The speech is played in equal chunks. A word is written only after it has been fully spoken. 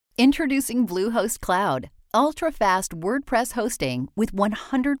Introducing Bluehost Cloud, ultra-fast WordPress hosting with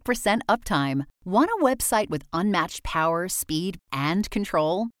 100% uptime. Want a website with unmatched power, speed, and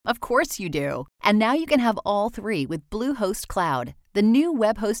control? Of course you do. And now you can have all three with Bluehost Cloud, the new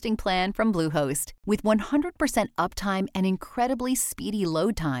web hosting plan from Bluehost. With 100% uptime and incredibly speedy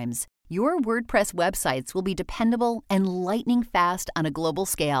load times, your WordPress websites will be dependable and lightning fast on a global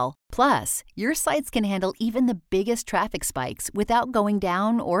scale. Plus, your sites can handle even the biggest traffic spikes without going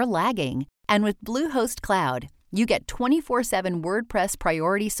down or lagging. And with Bluehost Cloud, you get 24/7 WordPress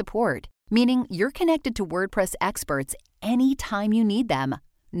priority support, meaning you're connected to WordPress experts anytime you need them.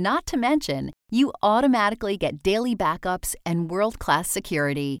 Not to mention, you automatically get daily backups and world-class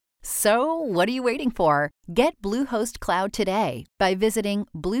security. So, what are you waiting for? Get Bluehost Cloud today by visiting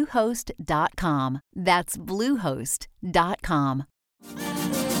Bluehost.com. That's Bluehost.com.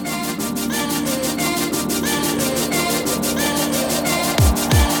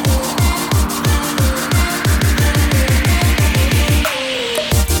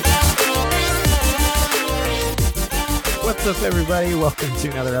 What's up, everybody? Welcome to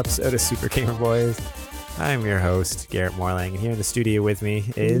another episode of Super Gamer Boys. I'm your host, Garrett Morlang, and here in the studio with me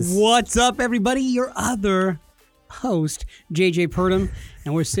is... What's up, everybody? Your other host, JJ Purdom,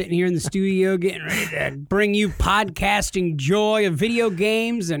 and we're sitting here in the studio getting ready to bring you podcasting joy of video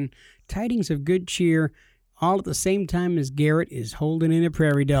games and tidings of good cheer, all at the same time as Garrett is holding in a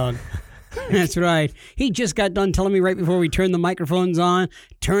prairie dog. That's right. He just got done telling me right before we turned the microphones on,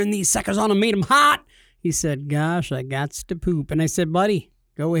 turn these suckers on and made them hot. He said, gosh, I got to poop. And I said, buddy,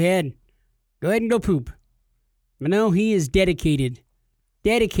 go ahead. Go ahead and go poop. But no, he is dedicated.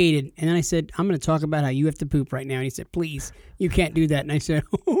 And then I said, I'm going to talk about how you have to poop right now. And he said, please, you can't do that. And I said,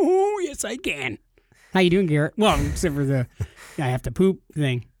 oh, yes, I can. How you doing, Garrett? Well, except for the I have to poop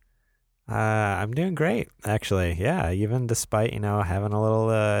thing. I'm doing great, actually. Yeah, even despite, having a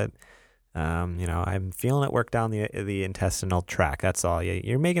little, I'm feeling it work down the intestinal tract. That's all.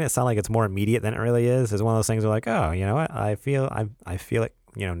 You're making it sound like it's more immediate than it really is. It's one of those things where like, oh, you know what? I feel it,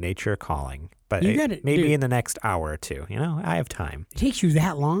 nature calling. But maybe in the next hour or two, I have time. It takes you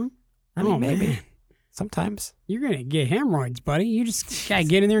that long? I mean, maybe. Man. Sometimes. You're going to get hemorrhoids, buddy. You just got to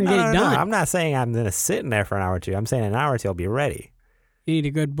get in there and get it done. No, I'm not saying I'm going to sit in there for an hour or two. I'm saying in an hour or two I'll be ready. You need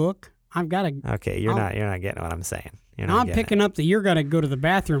a good book? I've got to... Okay, you're not getting what I'm saying. I'm picking up that you're going to go to the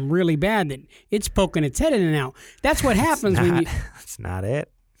bathroom really bad, that it's poking its head in and out. That's what happens when you... That's not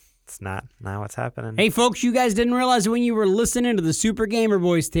it. It's not what's happening. Hey, folks, you guys didn't realize when you were listening to the Super Gamer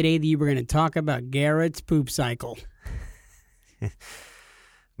Boys today that you were going to talk about Garrett's poop cycle.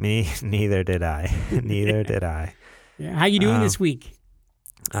 Me, neither did I. Yeah, how you doing this week?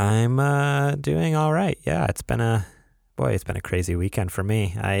 I'm doing all right. Yeah, it's been a crazy weekend for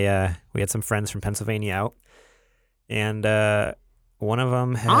me. We had some friends from Pennsylvania out, and one of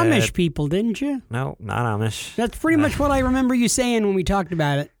them had... Amish people, didn't you? No, not Amish. That's pretty much what I remember you saying when we talked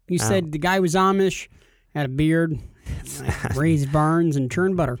about it. You said the guy was Amish, had a beard, raised barns, and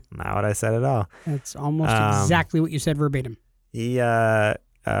churned butter. Not what I said at all. That's almost exactly what you said verbatim. It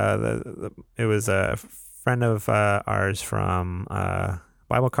was a friend of ours from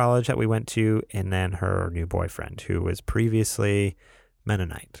Bible college that we went to, and then her new boyfriend, who was previously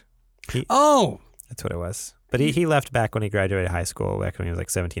Mennonite. That's what it was. But he left back when he graduated high school, back when he was like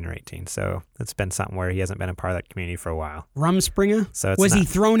 17 or 18. So it's been something where he hasn't been a part of that community for a while. Rumspringa? So was he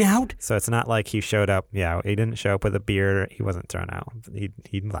thrown out? So it's not like he showed up. Yeah, he didn't show up with a beard. He wasn't thrown out.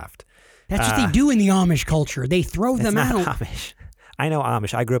 He left. That's what they do in the Amish culture. They throw them out. It's not Amish. I know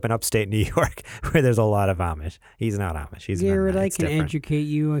Amish. I grew up in upstate New York where there's a lot of Amish. He's not Amish. He's Garrett, Mennonite. I can educate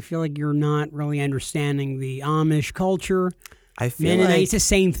you. I feel like you're not really understanding the Amish culture. I feel Mennonite, like it's the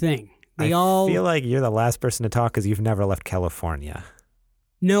same thing. I feel like you're the last person to talk because you've never left California.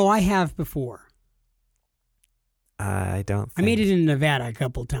 No, I have before. I don't think... I made it in Nevada a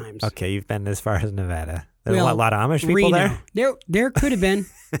couple times. Okay, you've been as far as Nevada. There's a lot of Amish people there? There could have been.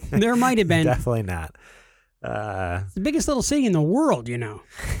 There might have been. Definitely not. It's the biggest little city in the world, No,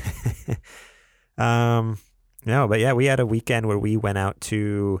 but yeah, we had a weekend where we went out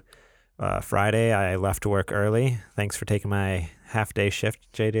to... Friday, I left work early. Thanks for taking my half-day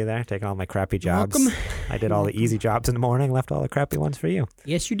shift, JJ, there, taking all my crappy jobs. Welcome. I did all the easy jobs in the morning, left all the crappy ones for you.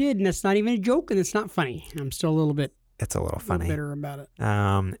 Yes, you did, and that's not even a joke, and it's not funny. I'm still a little bit... It's a little funny. Bitter about it.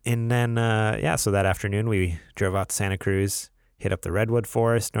 And then, so that afternoon, we drove out to Santa Cruz, hit up the Redwood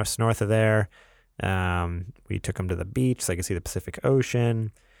Forest, north of there. We took them to the beach so I could see the Pacific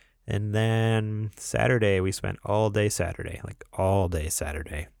Ocean. And then Saturday, we spent all day Saturday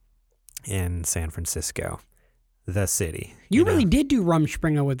in San Francisco, the city. You really did do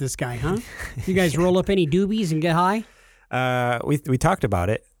Rumspringa with this guy, huh? You guys roll up any doobies and get high? We talked about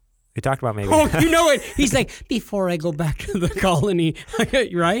it. We talked about maybe. Oh, you know it. He's like, before I go back to the colony,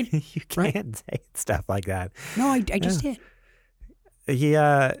 right? You can't say stuff like that. No, I just did.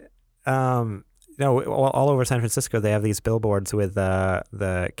 All over San Francisco, they have these billboards with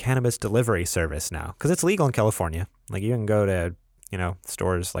the cannabis delivery service now, because it's legal in California. Like, you can go to,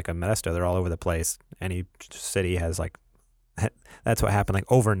 stores like a Modesto. They're all over the place. Any city has like, that's what happened.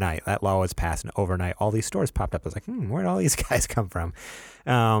 Like overnight, that law was passed, and overnight, all these stores popped up. I was like, where'd all these guys come from?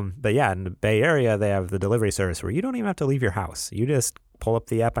 But yeah, in the Bay Area, they have the delivery service where you don't even have to leave your house. You just pull up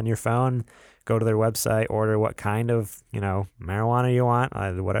the app on your phone, go to their website, order what kind of, marijuana you want,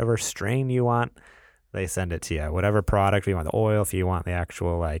 whatever strain you want. They send it to you. Whatever product, if you want the oil, if you want the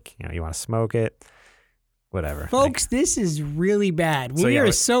actual, you want to smoke it, whatever. Folks, this is really bad. We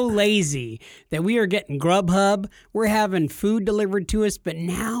are so lazy that we are getting Grubhub. We're having food delivered to us, but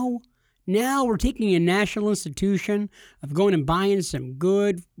now we're taking a national institution of going and buying some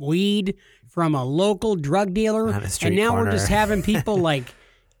good weed from a local drug dealer, and now we're just having people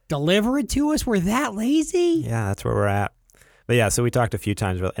deliver it to us. We're that lazy. Yeah, that's where we're at. But yeah, so we talked a few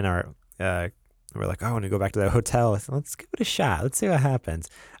times in our. We're like, I want to go back to the hotel. Let's give it a shot. Let's see what happens.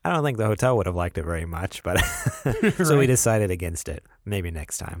 I don't think the hotel would have liked it very much, but so we decided against it. Maybe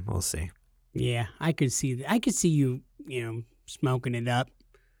next time. We'll see. Yeah, I could see that. I could see you, smoking it up,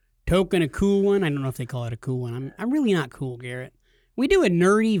 toking a cool one. I don't know if they call it a cool one. I'm really not cool, Garrett. We do a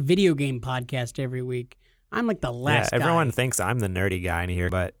nerdy video game podcast every week. I'm like the last guy. Everyone thinks I'm the nerdy guy in here,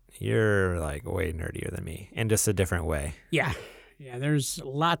 but you're like way nerdier than me in just a different way. Yeah. Yeah, there's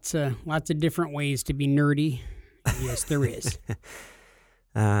lots of different ways to be nerdy. Yes, there is.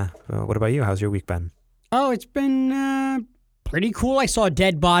 Well, what about you? How's your week been? Oh, it's been pretty cool. I saw a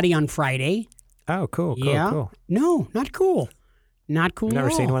dead body on Friday. Oh, cool. Cool. No, not cool. Not cool. You've never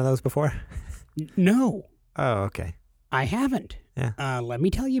seen one of those before? No. Oh, okay. I haven't. Yeah. Let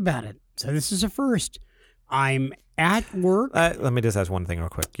me tell you about it. So this is a first. I'm at work. Let me just ask one thing real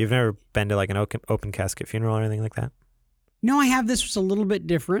quick. You've never been to an open casket funeral or anything like that? No, I have. This was a little bit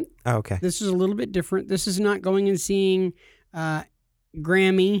different. Oh, okay. This is a little bit different. This is not going and seeing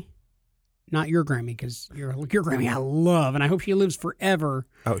Grammy. Not your Grammy, because your Grammy I love, and I hope she lives forever.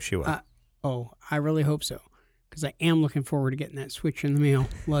 Oh, she will. I really hope so, because I am looking forward to getting that Switch in the mail.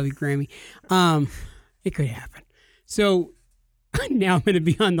 Love you, Grammy. It could happen. So now I'm going to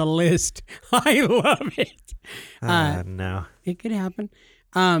be on the list. I love it. No. It could happen.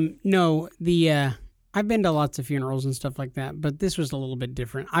 I've been to lots of funerals and stuff like that, but this was a little bit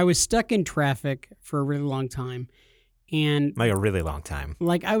different. I was stuck in traffic for a really long time. And a really long time.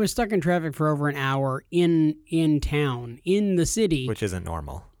 I was stuck in traffic for over an hour in town, in the city. Which isn't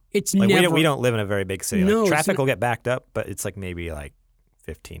normal. It's never... We don't live in a very big city. No, traffic will get backed up, but it's maybe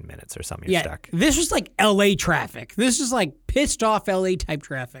 15 minutes or something. You're stuck. This was LA traffic. This is pissed off LA type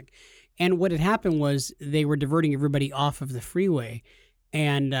traffic. And what had happened was they were diverting everybody off of the freeway.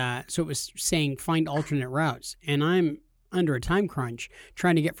 And so it was saying find alternate routes. And I'm under a time crunch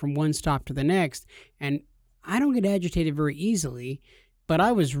trying to get from one stop to the next. And I don't get agitated very easily, but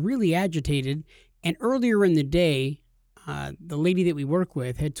I was really agitated. And earlier in the day, the lady that we work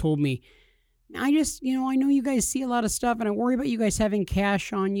with had told me, I know you guys see a lot of stuff, and I worry about you guys having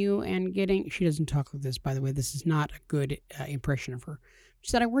cash on you and getting... She doesn't talk like this, by the way. This is not a good impression of her.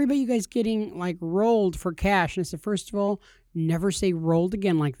 She said, I worry about you guys getting, rolled for cash. And I said, first of all, never say rolled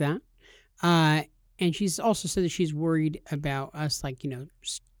again like that. And she's also said that she's worried about us,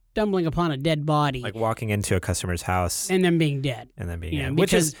 stumbling upon a dead body. Walking into a customer's house. And then being dead. Dead.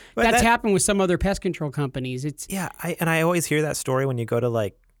 Because that's happened with some other pest control companies. I always hear that story when you go to,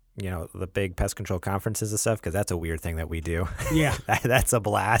 the big pest control conferences and stuff, because that's a weird thing that we do. Yeah. That's a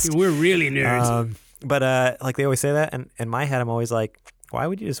blast. We're really nerds. But they always say that, and in my head, I'm always like, why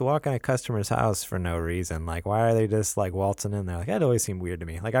would you just walk in a customer's house for no reason? Why are they just waltzing in there? That always seemed weird to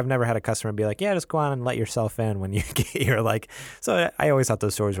me. I've never had a customer be like, yeah, just go on and let yourself in when you get here. So I always thought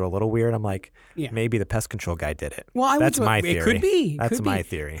those stories were a little weird. I'm maybe the pest control guy did it. Well, that's my theory. It could be. That's my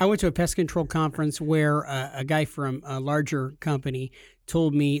theory. I went to a pest control conference where a guy from a larger company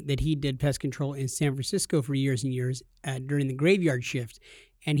told me that he did pest control in San Francisco for years and years during the graveyard shift.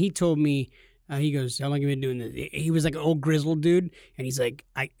 And he told me, he goes, how long have you been doing this? He was an old grizzled dude, and he's like,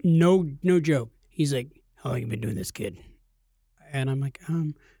 no joke. He's like, how long have you been doing this, kid? And I'm like,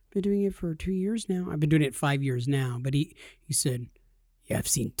 been doing it for 2 years now. I've been doing it 5 years now. But he said, yeah, I've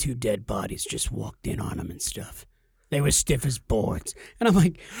seen 2 dead bodies just walked in on them and stuff. They were stiff as boards. And I'm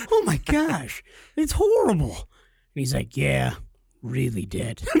like, oh my gosh, it's horrible. And he's like, yeah, really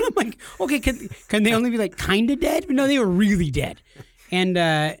dead. And I'm like, okay, can they only be kind of dead? But no, they were really dead.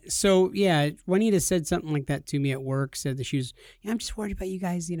 And so, yeah, Juanita said something like that to me at work, said that she was, I'm just worried about you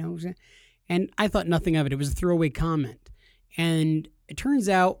guys, And I thought nothing of it. It was a throwaway comment. And it turns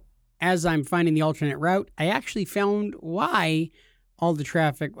out, as I'm finding the alternate route, I actually found why all the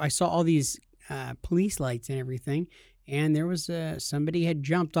traffic, I saw all these police lights and everything, and there was somebody had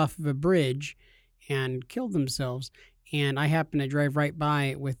jumped off of a bridge and killed themselves. And I happened to drive right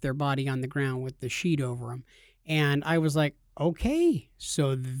by with their body on the ground with the sheet over them. And I was like, okay,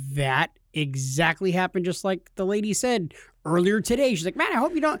 so that exactly happened just like the lady said earlier today. She's like, man, I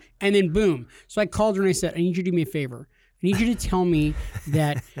hope you don't. And then boom. So I called her and I said, I need you to do me a favor. I need you to tell me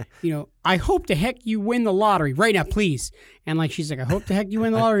that, I hope the heck you win the lottery right now, please. And she's like, I hope the heck you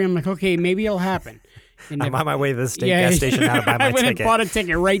win the lottery. I'm like, okay, maybe it'll happen. And I'm on my way to the state gas station now to buy my ticket. I went and bought a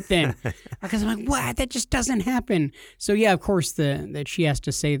ticket right then. Because I'm like, what? That just doesn't happen. So yeah, of course, that she has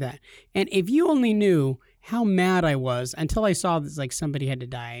to say that. And if you only knew how mad I was until I saw that somebody had to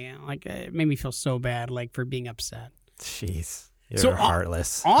die, it made me feel so bad, for being upset. Jeez. You're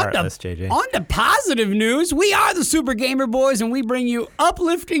heartless, JJ. On to positive news, we are the Super Gamer Boys, and we bring you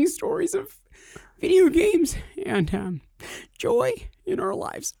uplifting stories of video games and joy in our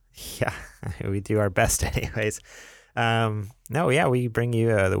lives. Yeah, we do our best anyways. We bring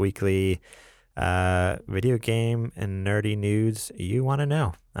you the weekly video game and nerdy news you want to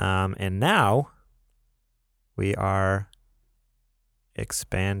know. And now we are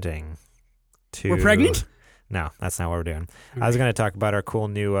expanding to... We're pregnant? No, that's not what we're doing. Okay. I was going to talk about our cool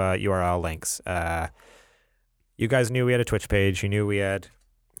new URL links. You guys knew we had a Twitch page. You knew we had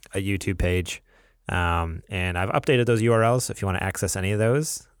a YouTube page. And I've updated those URLs. If you want to access any of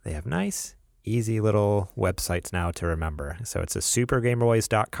those, they have nice, easy little websites now to remember. So it's a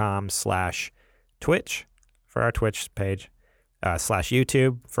supergamerboys.com/Twitch for our Twitch page,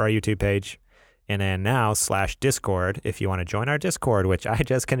 /YouTube for our YouTube page. And then now /Discord if you want to join our Discord, which I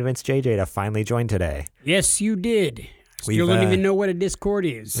just convinced JJ to finally join today. Yes, you did. Still don't even know what a Discord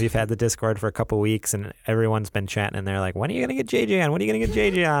is. We've had the Discord for a couple weeks, and everyone's been chatting, and they're like, when are you going to get JJ on? When are you going to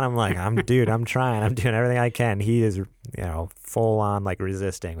get JJ on? I'm like, I'm trying. I'm doing everything I can. He is, full on,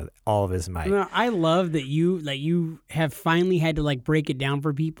 resisting with all of his might. No, I love that you have finally had to, break it down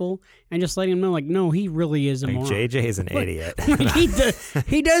for people and just letting them know, no, he really is a moron. JJ is an idiot.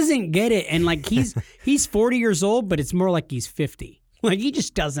 He doesn't get it, and, he's 40 years old, but it's more like he's 50. He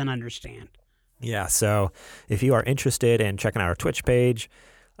just doesn't understand. Yeah, so if you are interested in checking out our Twitch page,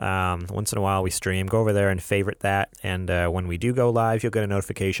 once in a while we stream, go over there and favorite that. And when we do go live, you'll get a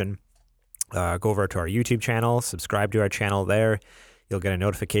notification. Go over to our YouTube channel, subscribe to our channel there. You'll get a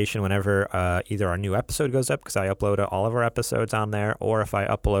notification whenever either our new episode goes up, because I upload all of our episodes on there, or if I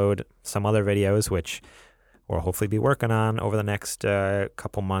upload some other videos, which we'll hopefully be working on over the next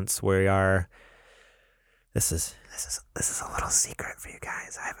couple months. This is a little secret for you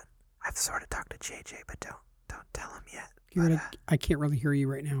guys. I've sort of talked to JJ, but don't tell him yet. I can't really hear you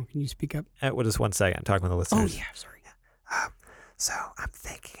right now. Can you speak up? Just 1 second. I'm talking with the listeners. Oh, yeah. Sorry. So I'm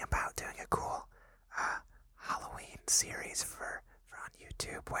thinking about doing a cool Halloween series for on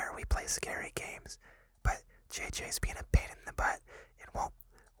YouTube where we play scary games, but JJ's being a pain in the butt and won't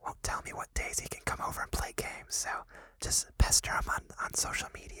tell me what days he can come over and play games. So just pester him on social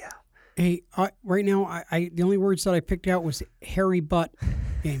media. Hey, right now, I the only words that I picked out was hairy butt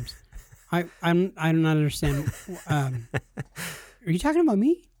games. I don't understand. Are you talking about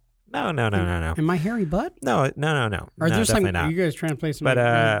me? No. Am I hairy butt? No. Are there definitely not. Are you guys trying to play some weird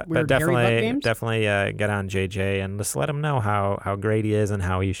hairy butt games? Definitely get on JJ and just let him know how great he is and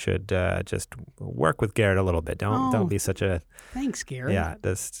how he should just work with Garrett a little bit. Don't be such a... Thanks, Garrett. Yeah,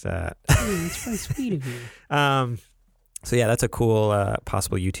 just... That's really sweet of you. So yeah, that's a cool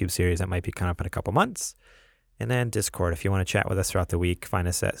possible YouTube series that might be coming up in a couple months. And then Discord, if you want to chat with us throughout the week, find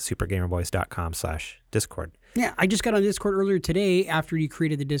us at supergamerboys.com/Discord. Yeah, I just got on Discord earlier today after you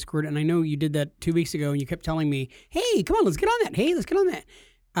created the Discord, and I know you did that 2 weeks ago, and you kept telling me, hey, come on, let's get on that. Hey, let's get on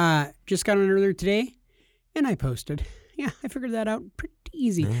that. Just got on earlier today, and I posted. Yeah, I figured that out pretty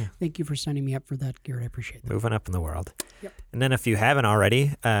easy. Yeah. Thank you for signing me up for that, Garrett. I appreciate that. Moving up in the world. Yep. And then if you haven't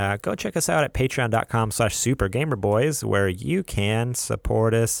already, go check us out at patreon.com/supergamerboys, where you can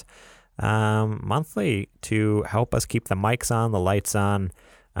support us monthly to help us keep the mics on, the lights on,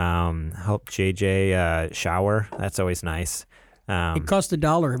 help JJ shower. That's always nice. It costs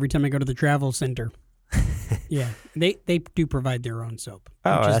 $1 every time I go to the travel center. Yeah, they do provide their own soap.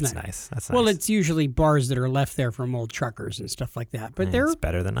 Oh, that's nice. That's nice. Well, it's usually bars that are left there from old truckers and stuff like that. But it's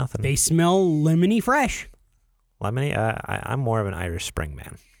better than nothing. They smell lemony fresh. Lemony? I'm more of an Irish Spring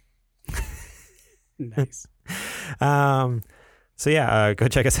man. Nice. So go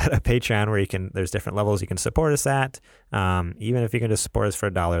check us out at Patreon, where there's different levels you can support us at. Even if you can just support us for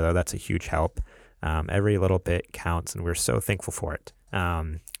 $1, though, that's a huge help. Every little bit counts, and we're so thankful for it. A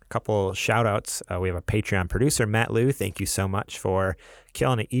couple shout outs. We have a Patreon producer, Matt Liu. Thank you so much for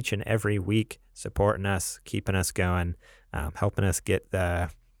killing it each and every week, supporting us, keeping us going, helping us get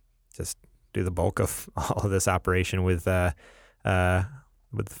just do the bulk of all of this operation with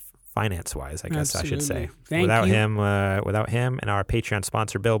finance wise, I guess. Absolutely. I should say. Without him and our Patreon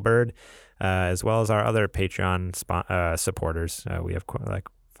sponsor, Bill Bird, as well as our other Patreon supporters, we have like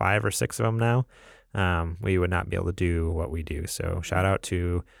 5 or 6 of them now. We would not be able to do what we do. So shout out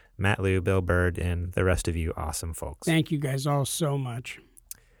to Matt Liu, Bill Bird, and the rest of you awesome folks. Thank you guys all so much.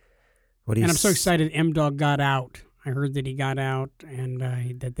 I'm so excited M-Dog got out. I heard that he got out and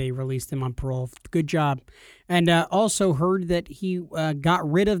that they released him on parole. Good job. And also heard that he got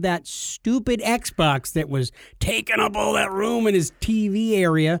rid of that stupid Xbox that was taking up all that room in his TV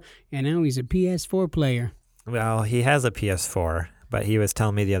area, and now he's a PS4 player. Well, he has a PS4, but he was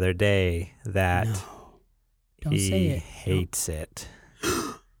telling me the other day that he hates it.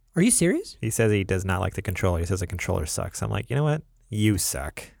 Are you serious? He says he does not like the controller. He says the controller sucks. I'm like, you know what? You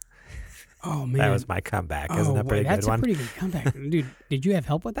suck. Oh, man. That was my comeback. Isn't that pretty good one? That's a pretty good comeback. Dude, did you have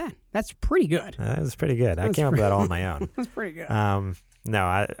help with that? That's pretty good. That was pretty good. I came up with that all on my own. That's pretty good. No,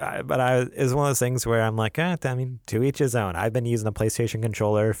 it's one of those things where I'm like, to each his own. I've been using the PlayStation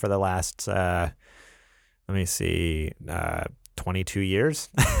controller for the last, 22 years.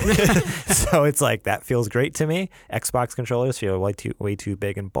 So it's like, that feels great to me. Xbox controllers feel way too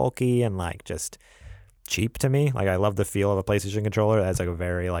big and bulky and like just cheap to me. Like, I love the feel of a PlayStation controller. It has like a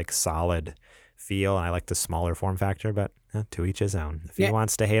very like solid feel, and I like the smaller form factor, but to each his own. If he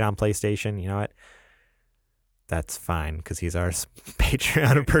wants to hate on PlayStation, you know what? That's fine, because he's our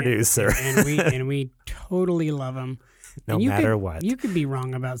Patreon producer. And we totally love him. No matter what. You could be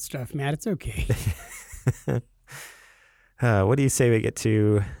wrong about stuff, Matt. It's okay. What do you say we get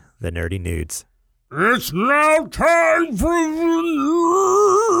to the nerdy nudes? It's now time for the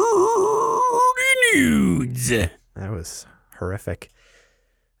nudes. That was horrific.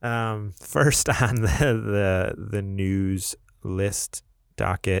 First on the news list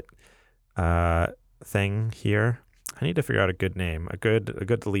docket thing here, I need to figure out a good name, a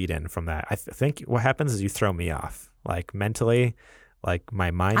good lead in from that. I think what happens is you throw me off, like mentally. Like my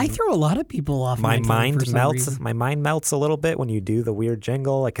mind, I throw a lot of people off. My mind melts. My mind melts a little bit when you do the weird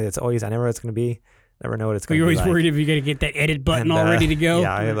jingle. Like it's always, I never know what it's going to be. Never know what it's going to be. You're always worried if you got to get that edit button all ready to go.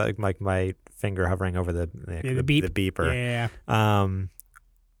 Yeah, I like my finger hovering over the beeper. Yeah.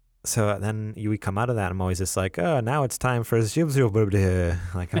 So then we come out of that. I'm always just like, oh, now it's time for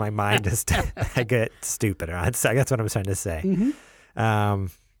like my mind just I get stupider. That's what I'm trying to say. Mm-hmm.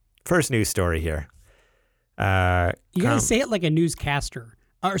 First news story here. You gotta say it like a newscaster.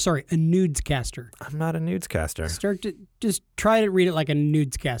 A nudescaster. I'm not a nudescaster. Just try to read it like a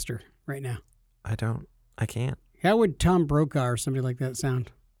nudescaster right now. I can't. How would Tom Brokaw or somebody like that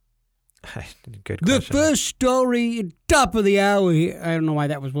sound? Good question. The first story, top of the hour. I don't know why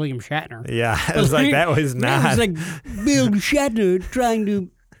that was William Shatner. Yeah, it was like that was not. That was like Bill Shatner trying to,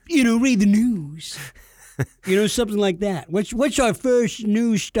 read the news. Something like that. What's our first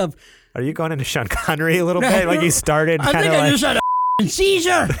news stuff? Are you going into Sean Connery a little bit? Like you started kind of like... I just had a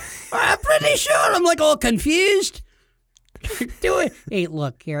Caesar. I'm pretty sure. I'm like all confused. Do it. Hey,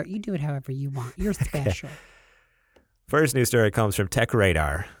 look, Garrett, you do it however you want. You're special. Okay. First news story comes from Tech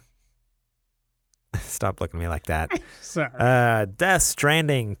Radar. Stop looking at me like that. Sorry. Death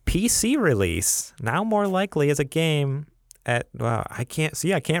Stranding PC release now more likely as a game I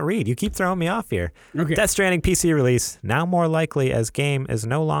can't read. You keep throwing me off here. Okay. Death Stranding PC release now more likely as game is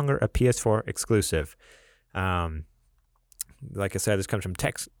no longer a PS4 exclusive. Like I said, this comes from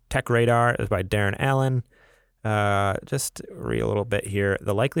Tech Radar. It's by Darren Allen. Just read a little bit here.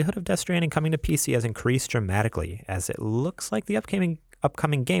 The likelihood of Death Stranding coming to PC has increased dramatically, as it looks like the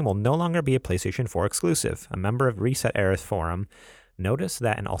upcoming game will no longer be a PlayStation 4 exclusive. A member of Reset Era's forum noticed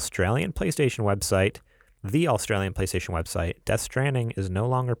that the Australian PlayStation website, Death Stranding is no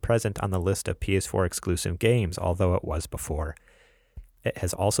longer present on the list of PS4 exclusive games, although it was before. It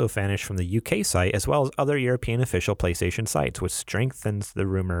has also vanished from the UK site as well as other European official PlayStation sites, which strengthens the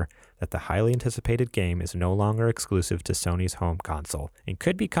rumor that the highly anticipated game is no longer exclusive to Sony's home console and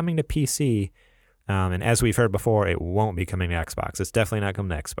could be coming to PC. And as we've heard before, it won't be coming to Xbox. It's definitely not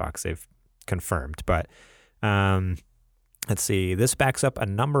coming to Xbox. They've confirmed. But let's see. This backs up a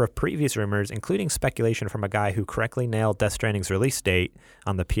number of previous rumors, including speculation from a guy who correctly nailed Death Stranding's release date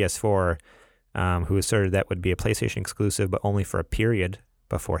on the PS4, who asserted that would be a PlayStation exclusive, but only for a period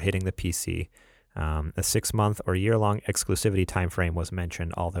before hitting the PC. A 6-month or year-long exclusivity timeframe was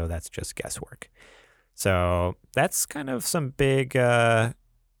mentioned, although that's just guesswork. So that's kind of some big, a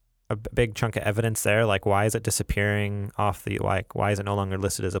big chunk of evidence there. Like, why is it disappearing off the, like, why is it no longer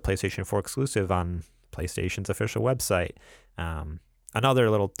listed as a PlayStation 4 exclusive on PlayStation's official website? Another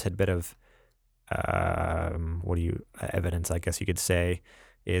little tidbit of, evidence, I guess you could say,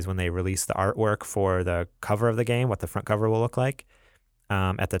 is when they release the artwork for the cover of the game, what the front cover will look like.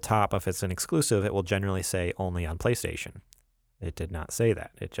 At the top, if it's an exclusive, it will generally say only on PlayStation. It did not say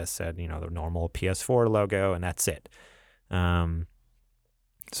that. It just said, the normal PS4 logo, and that's it. So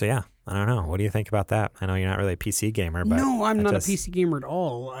yeah, I don't know. What do you think about that? I know you're not really a PC gamer, but no, I'm not a PC gamer at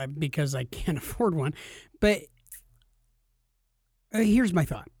all because I can't afford one. But here's my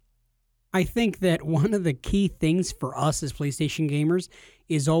thought. I think that one of the key things for us as PlayStation gamers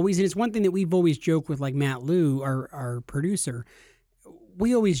is always, and it's one thing that we've always joked with, like Matt Liu, our producer.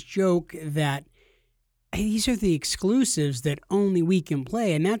 We always joke that hey, these are the exclusives that only we can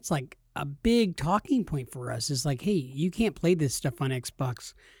play, and that's like a big talking point for us. Is like, hey, you can't play this stuff on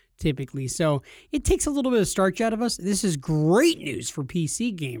Xbox typically, so it takes a little bit of starch out of us. This is great news for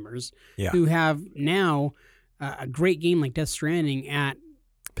PC gamers who have now a great game like Death Stranding at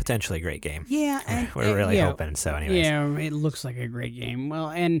potentially a great game. Yeah, we're really hoping so. Anyways, yeah, it looks like a great game. Well,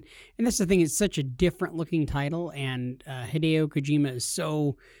 and that's the thing; it's such a different looking title, and Hideo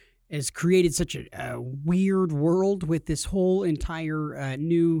Kojima has created such a weird world with this whole entire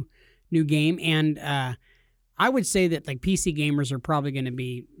new game. And I would say that like PC gamers are probably going to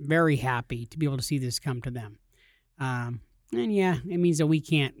be very happy to be able to see this come to them. And yeah, it means that we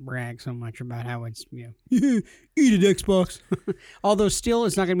can't brag so much about how it's, eat it, Xbox. Although still,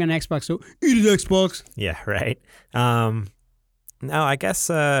 it's not going to be on Xbox, so eat it, Xbox. Yeah, right. No, I guess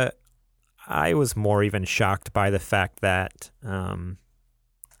I was more even shocked by the fact that and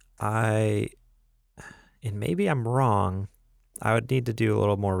maybe I'm wrong, I would need to do a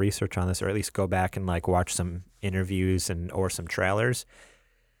little more research on this, or at least go back and like watch some interviews or some trailers.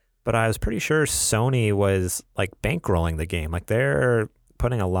 But I was pretty sure Sony was like bankrolling the game. Like they're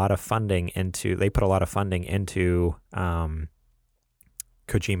putting a lot of funding into,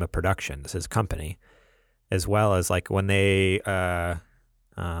 Kojima Productions, his company, as well as like when they were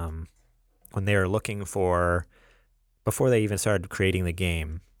looking for, before they even started creating the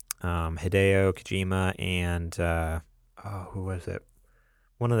game, Hideo Kojima and who was it?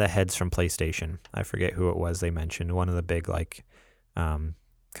 One of the heads from PlayStation. I forget who it was. They mentioned one of the big like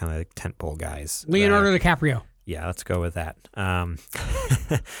kind of like tentpole guys. Leonardo DiCaprio. Yeah, let's go with that.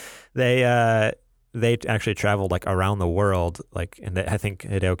 They actually traveled like around the world, like, and I think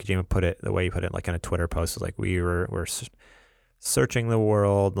Hideo Kojima put it the way he put it, like in a Twitter post, was like we're searching the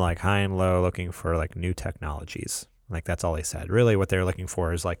world like high and low, looking for like new technologies. Like that's all he said. Really, what they were looking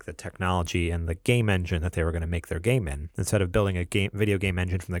for is like the technology and the game engine that they were going to make their game in. Instead of building a video game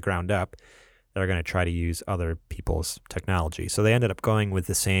engine from the ground up, they're going to try to use other people's technology. So they ended up going with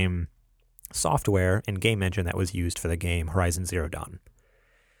the same software and game engine that was used for the game Horizon Zero Dawn.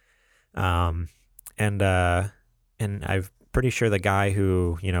 And I'm pretty sure the guy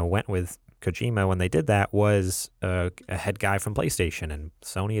who went with Kojima when they did that was a head guy from PlayStation, and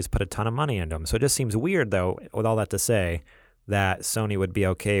Sony has put a ton of money into him. So it just seems weird, though, with all that to say, that Sony would be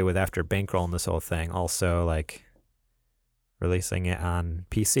okay with, after bankrolling this whole thing, also like releasing it on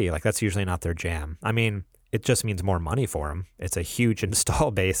PC. Like that's usually not their jam. I mean, it just means more money for them. It's a huge install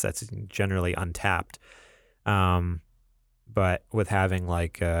base that's generally untapped. But with having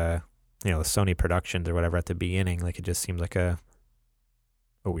like the Sony Productions or whatever at the beginning, like it just seems like a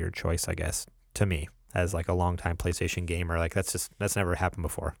weird choice, I guess, to me as like a longtime PlayStation gamer. Like that's never happened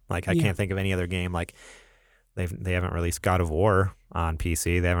before. Like I can't think of any other game. Like they haven't released God of War on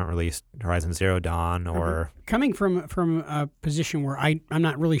PC. They haven't released Horizon Zero Dawn or coming from a position where I'm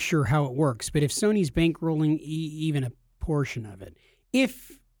not really sure how it works, but if Sony's bankrolling even a portion of it,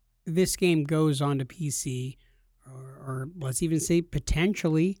 if this game goes onto PC or let's even say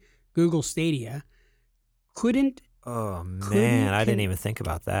potentially Google Stadia, couldn't. Oh man, I didn't even think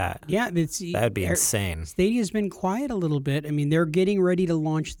about that. Yeah, that'd be insane. Stadia's been quiet a little bit. I mean, they're getting ready to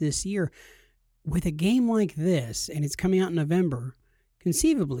launch this year. With a game like this, and it's coming out in November,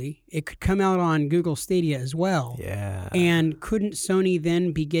 conceivably, it could come out on Google Stadia as well. Yeah. And couldn't Sony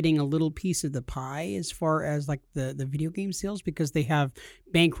then be getting a little piece of the pie as far as like the video game sales, because they have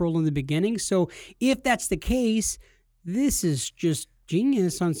bankroll in the beginning? So if that's the case, this is just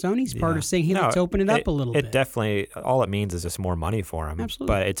genius on Sony's part of saying, hey, let's open it up a little bit. It definitely, all it means is just more money for them.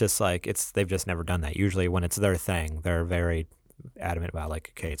 Absolutely. But it's just like, they've just never done that. Usually when it's their thing, they're very, adamant about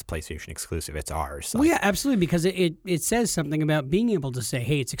like, okay, it's PlayStation exclusive, it's ours. Well, Like, yeah, absolutely, because it says something about being able to say,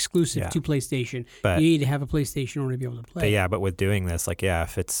 hey, it's exclusive Yeah. to PlayStation. But- you need to have a PlayStation in order to be able to play. But yeah, but with doing this, like, yeah,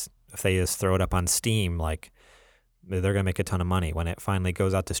 if they just throw it up on Steam, like, they're gonna make a ton of money when it finally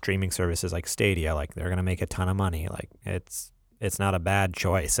goes out to streaming services like Stadia. Like, they're gonna make a ton of money. Like, it's not a bad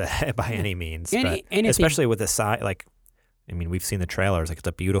choice by any means. And- But and if especially with the side, like, I mean, we've seen the trailers. Like, it's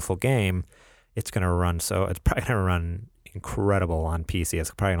a beautiful game. It's gonna run it's probably gonna run incredible on PC.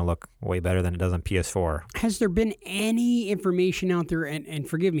 It's probably gonna look way better than it does on PS4. Has there been any information out there, and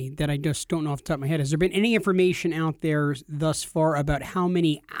forgive me that I just don't know off the top of my head, has there been any information out there thus far about how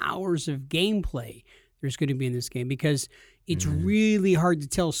many hours of gameplay there's going to be in this game? Because it's really hard to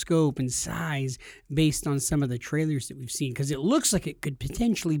tell scope and size based on some of the trailers that we've seen, because it looks like it could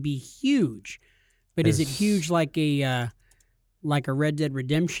potentially be huge. But is it huge like a Red Dead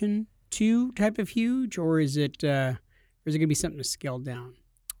Redemption 2 type of huge, or is it going to be something to scale down?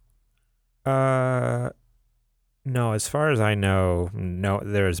 No, as far as I know, no,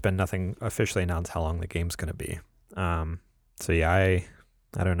 there's been nothing officially announced how long the game's going to be. So yeah, I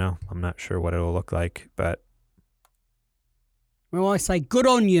don't know. I'm not sure what it'll look like, but Well, I say good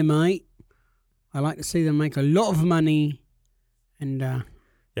on you, mate. I like to see them make a lot of money, and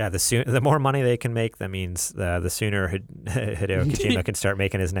yeah, the more money they can make, that means the sooner Hideo Kojima can start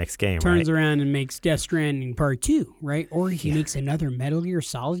making his next game. turns right? around and makes Death Stranding Part 2, right? Or he makes another Metal Gear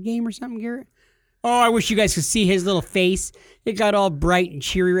Solid game or something, Garrett. Oh, I wish you guys could see his little face. It got all bright and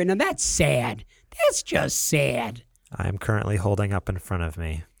cheery right now. That's sad. That's just sad. I'm currently holding up in front of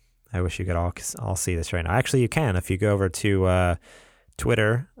me. I wish you could all see this right now. Actually, you can if you go over to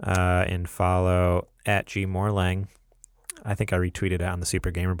Twitter and follow @GMorlang. I think I retweeted it on the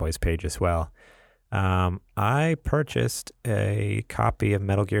Super Gamer Boys page as well. I purchased a copy of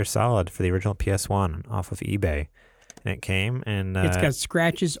Metal Gear Solid for the original PS1 off of eBay. And it came, and It's got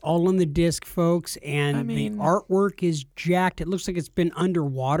scratches all on the disc, folks, and I mean- the artwork is jacked. It looks like it's been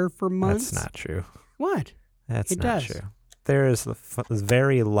underwater for months. that's not true. What? That's It not does. true. There is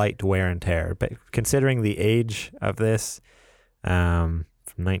very light wear and tear, but considering the age of this, from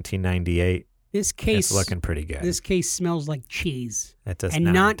 1998, This case it's looking pretty good. This case smells like cheese. It does and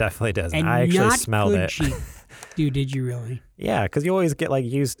not. not- It definitely doesn't. And I actually not smelled good it. cheese. Dude, did you really? Yeah, because you always get like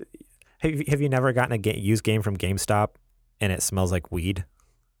used. Have you never gotten a used game from GameStop and it smells like weed?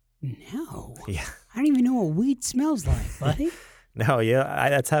 No. Yeah. I don't even know what weed smells like, buddy. No, yeah,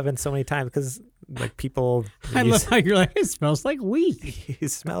 that's happened so many times because like people. I love how you're like, it smells like weed. You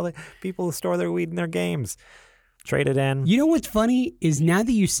smell it. People store their weed in their games. Trade it in. You know what's funny is now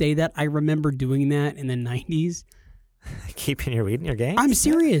that you say that, I remember doing that in the 90s. Keeping your weed in your games. I'm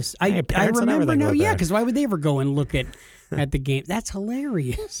serious. Yeah, your I parents and remember everything now. live Yeah, there. because why would they ever go and look at the game? That's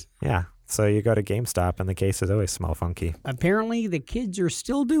hilarious. Yeah. So you go to GameStop and the cases always smell funky. Apparently, the kids are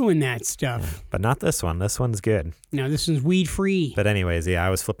still doing that stuff. But not this one. This one's good. Now, this one's weed free. But anyways, yeah, I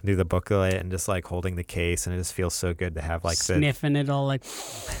was flipping through the booklet and just like holding the case, and it just feels so good to have like Sniffing it all like.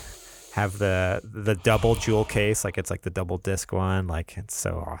 have the double jewel case, like it's like the double disc one. Like it's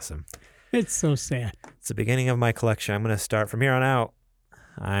so awesome. It's so sad. It's the beginning of my collection. I'm gonna start from here on out.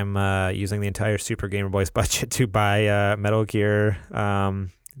 I'm using the entire Super Gamer Boys budget to buy Metal Gear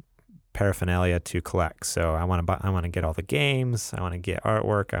paraphernalia to collect. So I want to get all the games. I want to get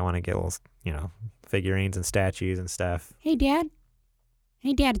artwork. I want to get little, figurines and statues and stuff. Hey, Dad.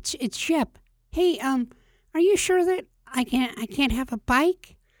 Hey, Dad. It's Shep. Hey, are you sure that I can't have a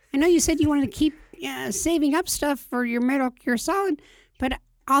bike? I know you said you wanted to keep saving up stuff for your Metal Gear Solid, but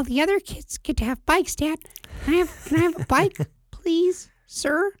all the other kids get to have bikes, Dad. Can I have a bike, please,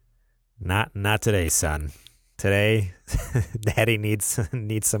 sir? Not today, son. Today, Daddy needs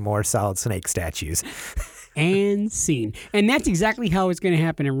some more Solid Snake statues. And scene. And that's exactly how it's going to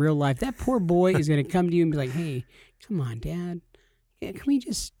happen in real life. That poor boy is going to come to you and be like, hey, come on, Dad. Can we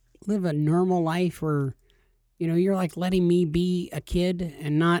just live a normal life where, you're like letting me be a kid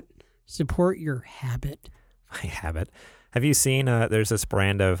and not support your habit? My habit. Have you seen, there's this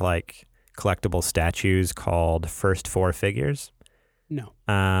brand of like collectible statues called First Four Figures. No.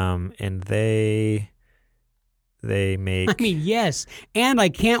 And they make I mean, yes. And I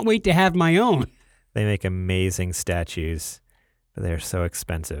can't wait to have my own. they make amazing statues, but they're so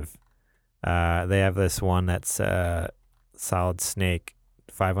expensive. They have this one that's Solid Snake,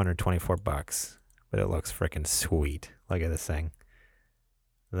 $524, but it looks freaking sweet. Look at this thing.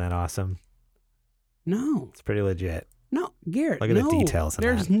 Isn't that awesome? No. It's pretty legit. No, Garrett. Look at the details in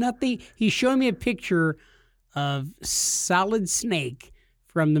There's that. nothing. He's showing me a picture of Solid Snake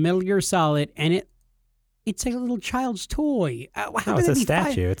from the Metal Gear Solid, and it's like a little child's toy. How No, could it's that a be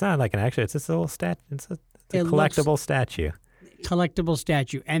statue. It's not like an actual. It's just a little statue. It's a It collectible statue. collectible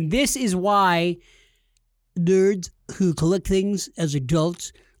statue. And this is why nerds who collect things as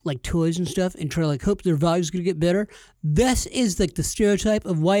adults, like toys and stuff, and try to like hope their value's going to get better, this is like the stereotype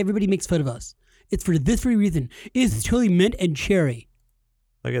of why everybody makes fun of us. It's for this very reason. It's totally mint and cherry.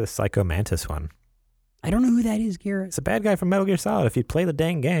 Look at the Psycho Mantis one. I don't know who that is, Garrett. It's a bad guy from Metal Gear Solid. If you'd play the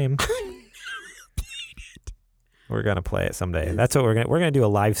dang game. We're going to play it someday. That's what we're going to do, a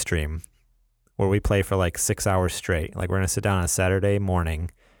live stream where we play for like 6 hours straight. Like we're going to sit down on a Saturday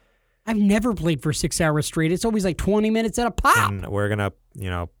morning. I've never played for 6 hours straight. It's always like 20 minutes at a pop. And we're going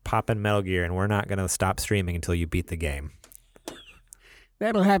to, pop in Metal Gear, and we're not going to stop streaming until you beat the game.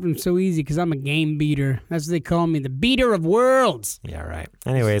 That'll happen so easy because I'm a game beater. That's what they call me, the beater of worlds. Yeah, right.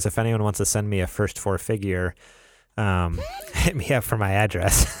 Anyways, if anyone wants to send me a first four figure, hit me up for my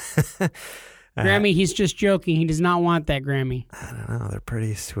address. Grammy, he's just joking. He does not want that, Grammy. I don't know. They're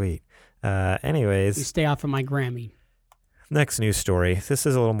pretty sweet. Anyways. You stay off of my Grammy. Next news story. This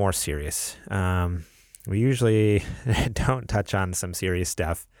is a little more serious. We usually don't touch on some serious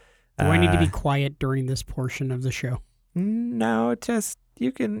stuff. Do I need to be quiet during this portion of the show? No, just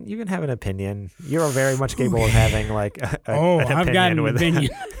you can have an opinion. You're very much capable of having like an I've got an opinion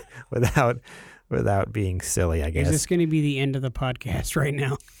without being silly, I guess. Is this going to be the end of the podcast right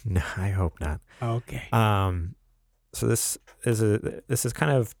now? No, I hope not. Okay. So this is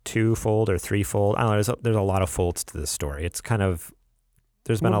kind of twofold or threefold. I don't know. There's a lot of folds to this story. It's kind of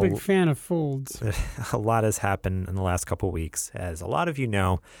I'm a big fan of folds. A lot has happened in the last couple of weeks, as a lot of you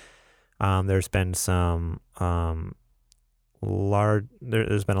know. There's been some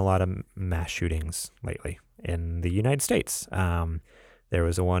there's been a lot of mass shootings lately in the United States. There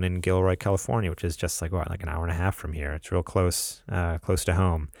was one in Gilroy, California, which is just like an hour and a half from here. It's real close to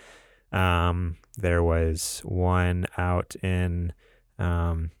home. There was one out in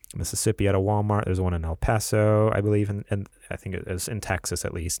Mississippi at a Walmart. There's one in El Paso, I believe, and I think it was in Texas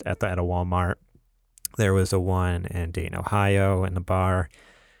at least at a Walmart. There was a one in Dayton, Ohio, in the bar.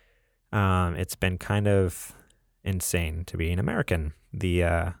 It's been kind of insane to be an American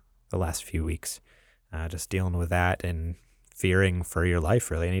the last few weeks, just dealing with that and fearing for your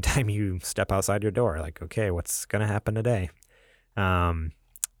life, really. Anytime you step outside your door, like, okay, what's going to happen today?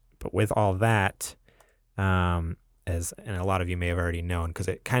 But with all that, and a lot of you may have already known, because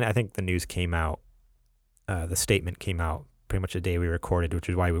I think the news came out, the statement came out pretty much the day we recorded, which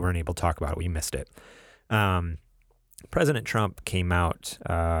is why we weren't able to talk about it. We missed it. President Trump came out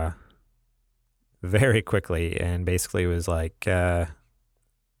very quickly and basically was like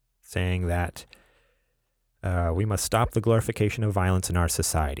saying that we must stop the glorification of violence in our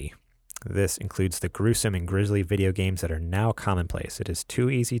society. This includes the gruesome and grisly video games that are now commonplace. It is too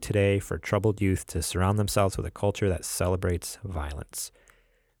easy today for troubled youth to surround themselves with a culture that celebrates violence.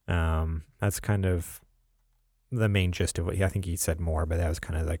 That's kind of the main gist of it. I think he said more, but that was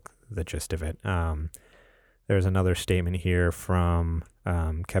kind of like the gist of it. There's another statement here from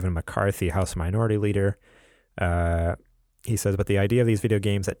Kevin McCarthy, House Minority Leader. He says, but the idea of these video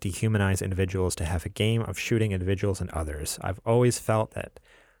games that dehumanize individuals to have a game of shooting individuals and others. I've always felt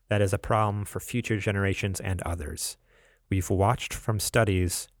that is a problem for future generations and others. We've watched from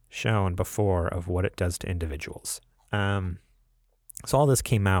studies shown before of what it does to individuals. So all this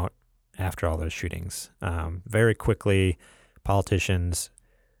came out after all those shootings. Very quickly, politicians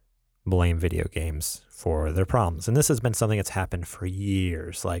blame video games for their problems. And this has been something that's happened for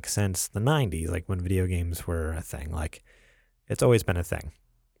years, like since the 90s, like when video games were a thing. Like, it's always been a thing.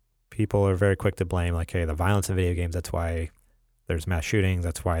 People are very quick to blame, like, hey, the violence in video games, that's why there's mass shootings,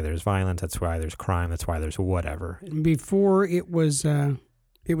 that's why there's violence, that's why there's crime, that's why there's whatever. Before it was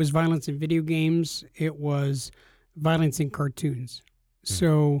violence in video games, it was violence in cartoons.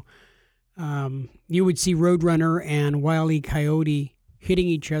 So you would see Roadrunner and Wile E. Coyote hitting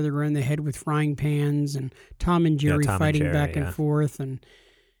each other in the head with frying pans, and Tom and Jerry fighting back and forth, and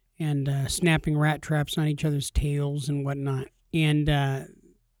snapping rat traps on each other's tails and whatnot. And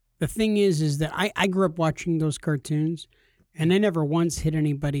the thing is that I grew up watching those cartoons, and I never once hit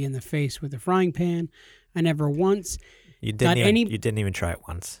anybody in the face with a frying pan. I never once You didn't even try it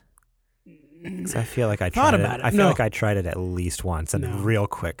once. Because I feel like I tried about it. I feel like I tried it at least once, and real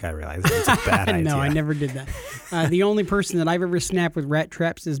quick I realized it was a bad idea. No, I never did that. The only person that I've ever snapped with rat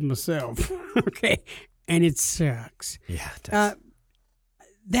traps is myself. Okay, and it sucks. Yeah, it does.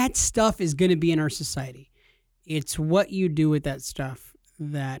 That stuff is going to be in our society. It's what you do with that stuff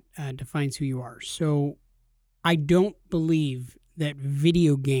that defines who you are. So I don't believe that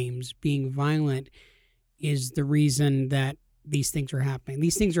video games being violent is the reason that these things are happening.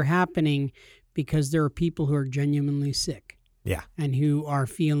 These things are happening because there are people who are genuinely sick. Yeah. And who are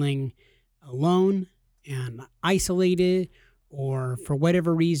feeling alone and isolated, or for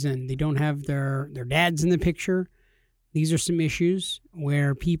whatever reason they don't have their dads in the picture. These are some issues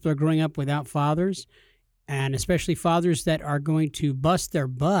where people are growing up without fathers, and especially fathers that are going to bust their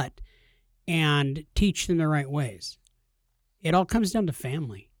butt and teach them the right ways. It all comes down to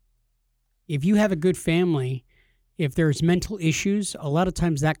family. If you have a good family, if there's mental issues, a lot of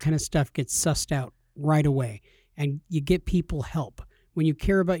times that kind of stuff gets sussed out right away, and you get people help. When you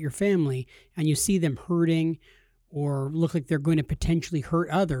care about your family and you see them hurting or look like they're going to potentially hurt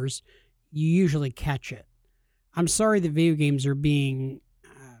others, you usually catch it. I'm sorry that video games are being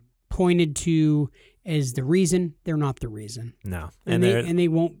pointed to as the reason. They're not the reason. No. And they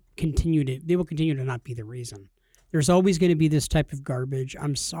won't continue to. They will continue to not be the reason. There's always going to be this type of garbage.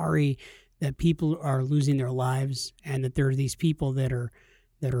 I'm sorry that people are losing their lives and that there are these people that are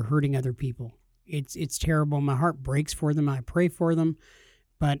hurting other people. It's terrible. My heart breaks for them. I pray for them,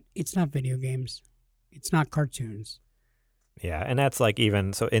 but it's not video games. It's not cartoons. Yeah, and that's like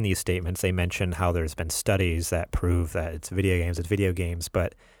even so in these statements they mention how there's been studies that prove that it's video games,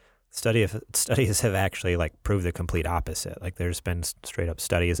 but studies have actually like proved the complete opposite. Like there's been straight up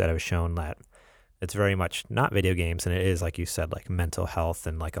studies that have shown that it's very much not video games, and it is, like you said, like mental health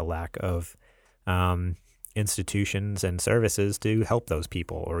and like a lack of institutions and services to help those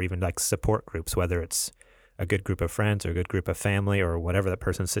people, or even like support groups, whether it's a good group of friends or a good group of family or whatever the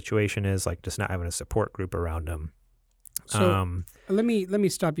person's situation is, like just not having a support group around them. So let me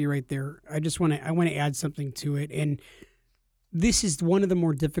stop you right there. I want to add something to it, and this is one of the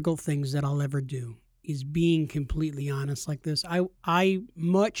more difficult things that I'll ever do, is being completely honest like this. I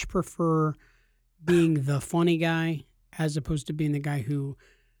much prefer being the funny guy as opposed to being the guy who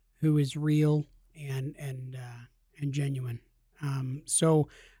is real and genuine. So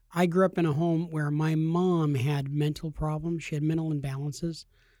I grew up in a home where my mom had mental problems. She had mental imbalances.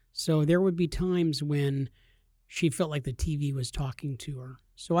 So there would be times when she felt like the TV was talking to her.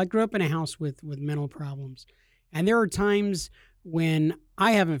 So I grew up in a house with mental problems. And there are times when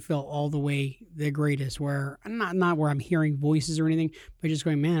I haven't felt all the way the greatest, where not where I'm hearing voices or anything, but just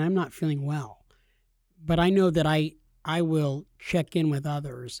going, man, I'm not feeling well. But I know that I will check in with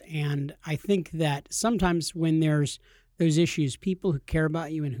others. And I think that sometimes when there's those issues, people who care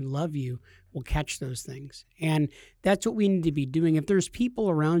about you and who love you will catch those things. And that's what we need to be doing. If there's people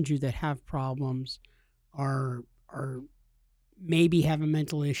around you that have problems, or maybe have a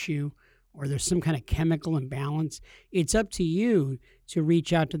mental issue, or there's some kind of chemical imbalance, it's up to you to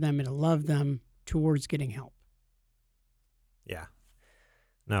reach out to them and to love them towards getting help. Yeah.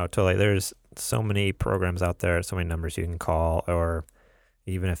 No, totally. There's so many programs out there, so many numbers you can call, or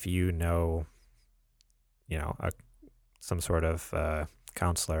even if some sort of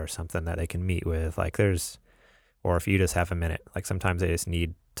counselor or something that they can meet with, like or if you just have a minute, like sometimes they just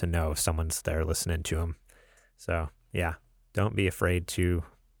need to know someone's there listening to them. So yeah, don't be afraid to,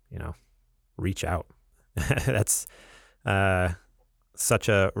 reach out. That's such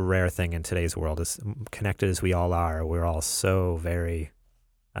a rare thing in today's world. As connected as we all are, we're all so very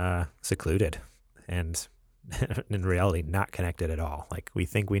secluded and in reality not connected at all. Like we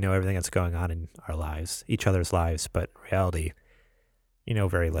think we know everything that's going on in our lives, each other's lives, but in reality,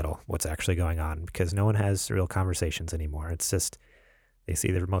 very little what's actually going on, because no one has real conversations anymore. It's just they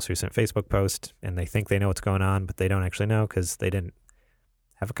see their most recent Facebook post and they think they know what's going on, but they don't actually know because they didn't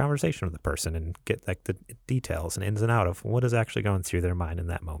have a conversation with the person and get like the details and ins and out of what is actually going through their mind in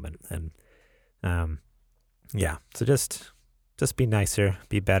that moment. And so just be nicer,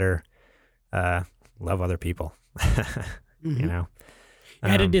 be better, love other people, mm-hmm.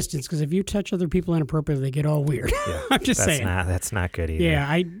 At a distance, because if you touch other people inappropriately, they get all weird. Yeah, I'm just saying. That's not good either.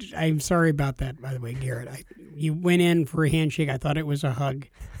 Yeah, I'm sorry about that, by the way, Garrett. You went in for a handshake. I thought it was a hug.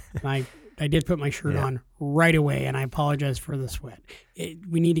 I did put my shirt on right away, and I apologize for the sweat.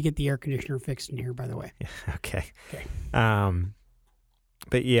 We need to get the air conditioner fixed in here, by the way. Yeah, okay.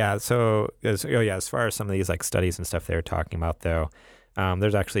 But yeah, so as far as some of these like studies and stuff they were talking about, though,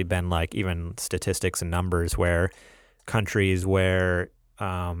 there's actually been like even statistics and numbers where countries where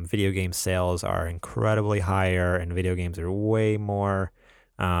video game sales are incredibly higher and video games are way more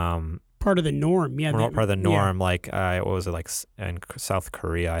part of the norm. Yeah, part of the norm. Yeah. Like what was it, like in South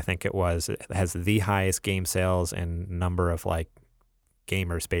Korea? I think it was. It has the highest game sales and number of like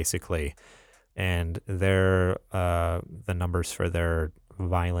gamers basically, and their the numbers for their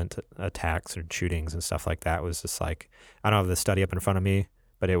violent attacks or shootings and stuff like that was just like, I don't have the study up in front of me,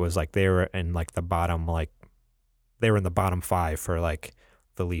 but it was like they were in like the bottom, like they were in the bottom 5 for like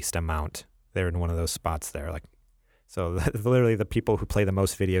the least amount. They're in one of those spots there. Like, so literally the people who play the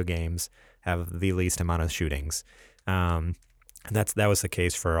most video games have the least amount of shootings. And that was the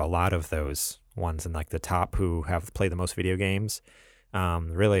case for a lot of those ones in like the top who have played the most video games.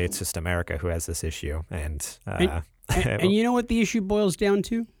 Really, it's just America who has this issue, and you know what the issue boils down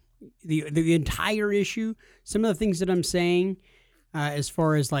to? The entire issue. Some of the things that I'm saying, as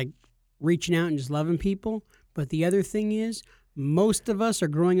far as like reaching out and just loving people, but the other thing is, most of us are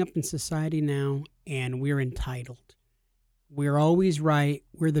growing up in society now, and we're entitled. We're always right.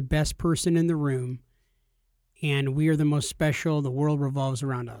 We're the best person in the room, and we are the most special. The world revolves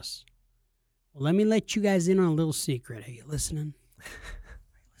around us. Well, let me let you guys in on a little secret. Are you listening?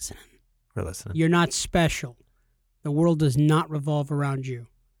 Listening. We're listening. You're not special. The world does not revolve around you.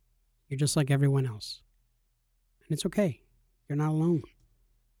 You're just like everyone else. And it's okay. You're not alone.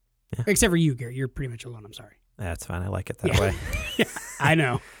 Yeah. Except for you, Gary. You're pretty much alone. I'm sorry. That's fine. I like it that way. Yeah, I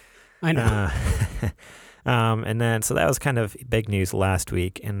know. And then, so that was kind of big news last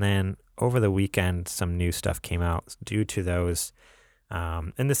week. And then over the weekend, some new stuff came out due to those.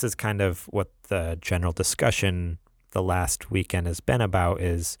 And this is kind of what the general discussion the last weekend has been about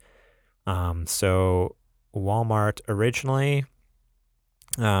is, so Walmart originally,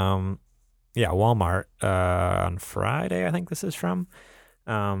 Walmart, on Friday, I think this is from,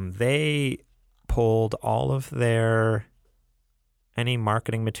 they pulled all of their, any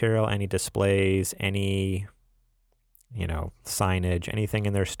marketing material, any displays, any, signage, anything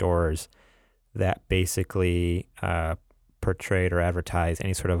in their stores that basically, portrayed or advertised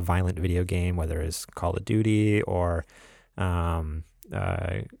any sort of violent video game, whether it's Call of Duty or Grand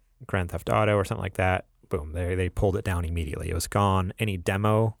Theft Auto or something like that. Boom, they pulled it down immediately. It was gone. Any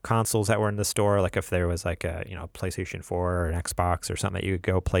demo consoles that were in the store, like if there was like a PlayStation 4 or an Xbox or something that you could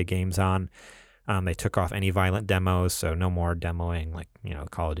go play games on, they took off any violent demos, so no more demoing like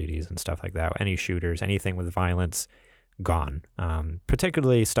Call of Duties and stuff like that. Any shooters, anything with violence, gone.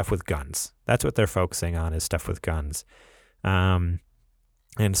 Particularly stuff with guns. That's what they're focusing on, is stuff with guns. And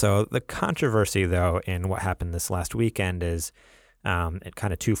so the controversy, though, in what happened this last weekend is it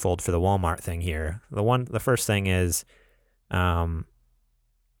kind of twofold for the Walmart thing here. The first thing is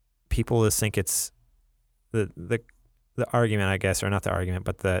people just think it's the argument, I guess, or not the argument,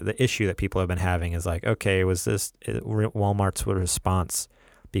 but the issue that people have been having is like, okay, was this Walmart's response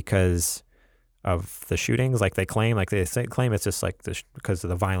because of the shootings, like they claim it's just like because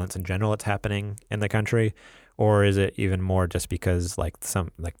of the violence in general that's happening in the country, or is it even more just because like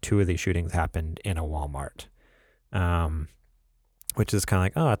two of these shootings happened in a Walmart, which is kind of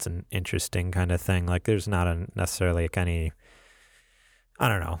like, oh, that's an interesting kind of thing. Like there's not necessarily any, I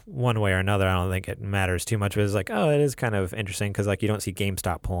don't know, one way or another. I don't think it matters too much, but it's like, oh, it is kind of interesting because like you don't see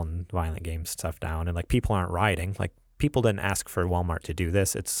GameStop pulling violent game stuff down, and like people aren't rioting. Like people didn't ask for Walmart to do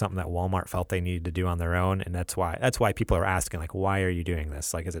this. It's something that Walmart felt they needed to do on their own, and that's why people are asking, like, why are you doing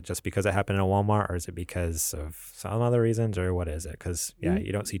this? Like, is it just because it happened in a Walmart, or is it because of some other reasons, or what is it? Because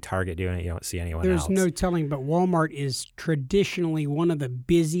you don't see Target doing it, you don't see anyone else. There's no telling, but Walmart is traditionally one of the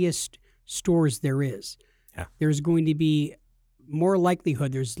busiest stores there is. Yeah, there's going to be more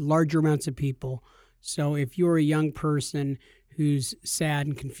likelihood. There's larger amounts of people. So if you're a young person who's sad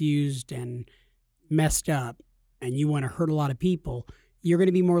and confused and messed up, and you want to hurt a lot of people, you're going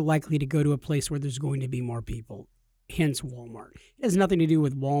to be more likely to go to a place where there's going to be more people, hence Walmart. It has nothing to do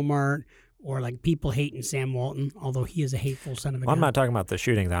with Walmart or like people hating Sam Walton, although he is a hateful son of a gun. I'm not talking about the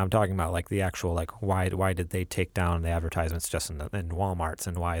shooting, though. I'm talking about like the actual, like why did they take down the advertisements just in Walmarts,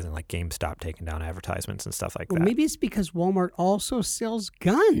 and why isn't like GameStop taking down advertisements and stuff like that? Maybe it's because Walmart also sells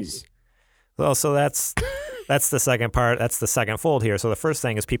guns. Well, so that's the second part. That's the second fold here. So the first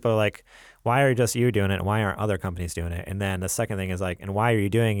thing is people are like, why are just you doing it? And why aren't other companies doing it? And then the second thing is like, and why are you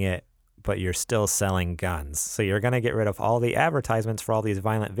doing it, but you're still selling guns? So you're going to get rid of all the advertisements for all these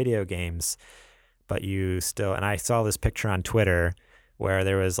violent video games, but you still, and I saw this picture on Twitter where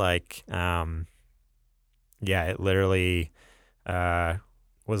there was like, it literally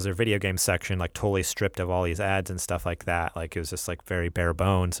was their video game section, like totally stripped of all these ads and stuff like that. Like it was just like very bare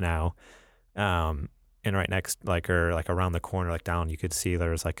bones now. And right next, like around the corner, like down, you could see there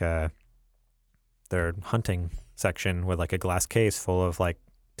was like their hunting section with like a glass case full of like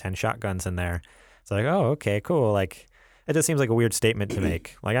 10 shotguns in there. It's like, oh, okay, cool. Like it just seems like a weird statement to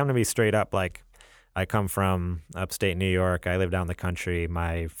make. Like I'm gonna be straight up. Like I come from upstate New York. I live down the country.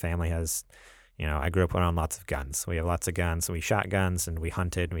 My family has, I grew up around lots of guns. We have lots of guns. We shot guns and we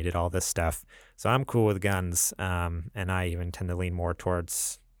hunted and we did all this stuff. So I'm cool with guns. And I even tend to lean more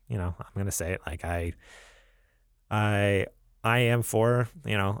towards, I'm going to say it, like I am for,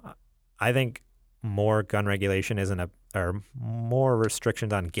 I think more gun regulation or more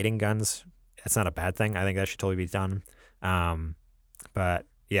restrictions on getting guns. It's not a bad thing. I think that should totally be done. But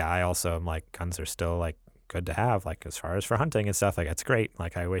yeah, I also am like, guns are still like good to have, like as far as for hunting and stuff. Like that's great.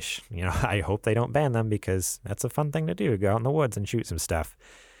 Like I wish, I hope they don't ban them because that's a fun thing to do. Go out in the woods and shoot some stuff.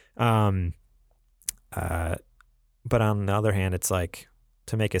 But on the other hand, it's like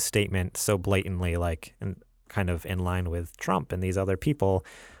to make a statement so blatantly, like and kind of in line with Trump and these other people.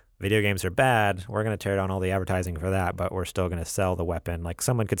 Video games are bad. We're going to tear down all the advertising for that, but we're still going to sell the weapon. Like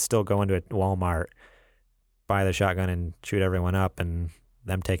someone could still go into a Walmart, buy the shotgun and shoot everyone up, and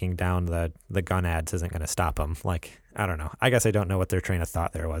them taking down the gun ads isn't going to stop them. Like, I don't know. I guess I don't know what their train of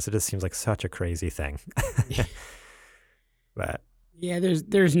thought there was. It just seems like such a crazy thing. But yeah,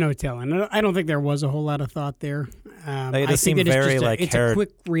 there's no telling. I don't think there was a whole lot of thought there. It just seemed very it's a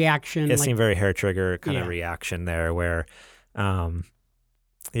quick reaction. It seemed very hair trigger kind of reaction there, where,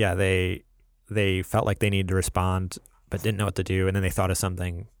 they felt like they needed to respond, but didn't know what to do, and then they thought of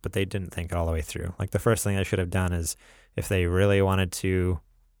something, but they didn't think it all the way through. Like the first thing they should have done is, if they really wanted to,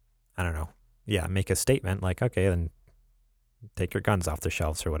 I don't know, make a statement, like, okay, then take your guns off the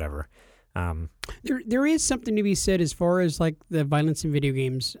shelves or whatever. There is something to be said as far as like the violence in video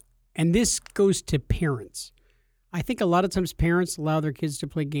games, and this goes to parents. I think a lot of times parents allow their kids to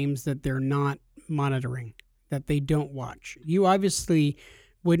play games that they're not monitoring, that they don't watch. You obviously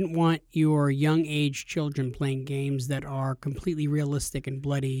wouldn't want your young age children playing games that are completely realistic and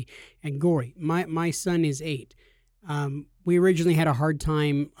bloody and gory. My son is 8. We originally had a hard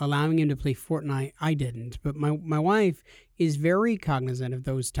time allowing him to play Fortnite. I didn't, but my wife is very cognizant of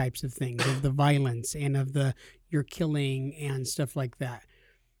those types of things, of the violence and of the you're killing and stuff like that.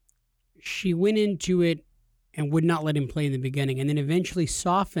 She went into it and would not let him play in the beginning, and then eventually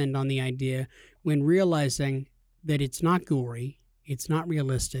softened on the idea when realizing that it's not gory, it's not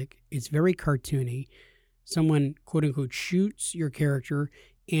realistic, it's very cartoony. Someone, quote unquote, shoots your character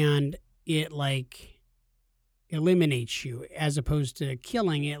and it like eliminates you, as opposed to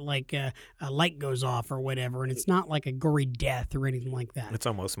killing it like a light goes off or whatever, and it's not like a gory death or anything like that. It's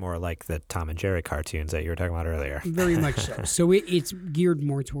almost more like the Tom and Jerry cartoons that you were talking about earlier. Very much so. So it's geared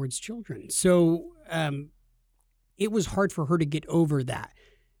more towards children. So it was hard for her to get over that.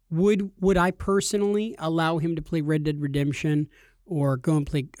 Would I personally allow him to play Red Dead Redemption or go and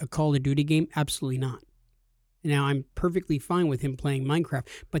play a Call of Duty game? Absolutely not. Now, I'm perfectly fine with him playing Minecraft,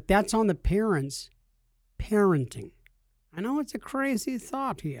 but that's on the parents parenting. I know it's a crazy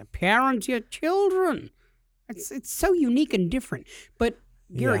thought here. Parent your children. It's so unique and different. But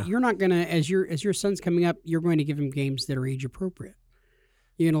Garrett, you're not gonna, as your son's coming up, you're going to give him games that are age appropriate.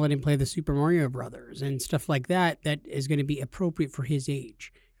 You're gonna let him play the Super Mario Brothers and stuff like that. That is going to be appropriate for his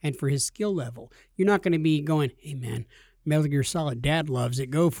age and for his skill level. You're not going to be going, hey man, Metal Gear Solid, Dad loves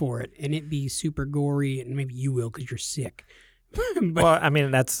it, go for it, and it be super gory, and maybe you will because you're sick. But, well, I mean,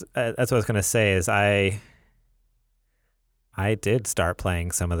 that's what I was going to say is I did start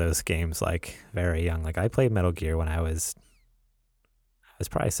playing some of those games like very young. Like I played Metal Gear when I was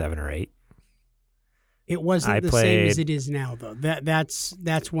probably 7 or 8. It wasn't same as it is now, though. That's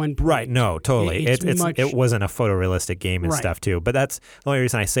one point. Right. No, totally. It wasn't a photorealistic game and stuff too. But that's the only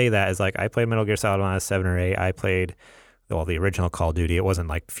reason I say that is like I played Metal Gear Solid when I was 7 or 8. I played the original Call of Duty. It wasn't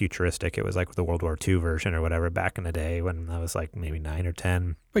like futuristic. It was like the World War II version or whatever back in the day when I was like maybe 9 or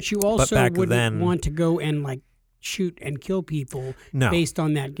 10. But you also wouldn't want to go and like shoot and kill people based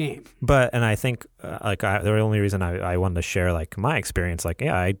on that game. And I think the only reason I wanted to share like my experience, like,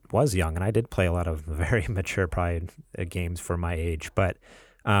 yeah, I was young and I did play a lot of very mature probably games for my age. But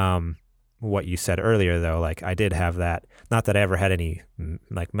what you said earlier though, like I did have that, not that I ever had any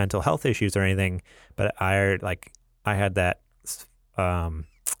like mental health issues or anything, but I had that, I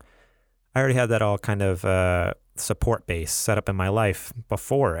already had that all kind of support base set up in my life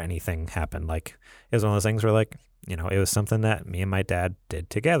before anything happened. Like it was one of those things where like, it was something that me and my dad did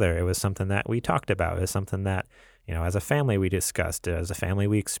together. It was something that we talked about. It was something that, as a family we discussed. As a family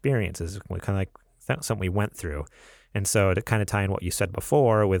we experienced. It was kind of like something we went through. And so to kind of tie in what you said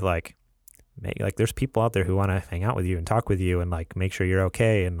before with like there's people out there who want to hang out with you and talk with you and like make sure you're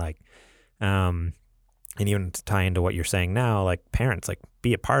okay and like, and even to tie into what you're saying now, like parents, like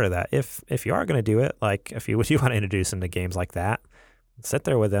be a part of that. If you are going to do it, like if you want to introduce them to games like that, sit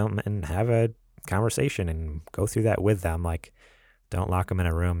there with them and have a conversation and go through that with them. Like don't lock them in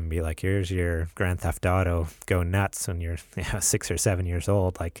a room and be like, here's your Grand Theft Auto, go nuts when you're 6 or 7 years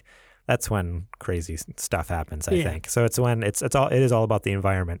old. Like that's when crazy stuff happens, I think. So it's when it is all about the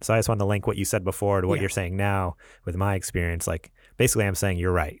environment. So I just wanted to link what you said before to what you're saying now with my experience. Like basically I'm saying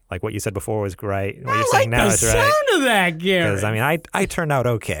you're right. Like what you said before was right. What you're saying now is right. I like the sound of that, Garrett. Because I mean, I turned out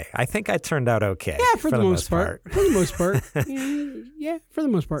okay. I think I turned out okay. Yeah, for the most part. For the most part. Yeah, for the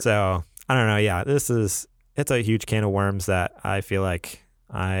most part. So I don't know. Yeah, it's a huge can of worms that I feel like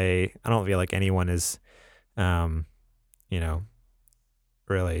I don't feel like anyone is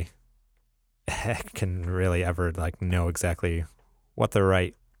really can really ever like know exactly what the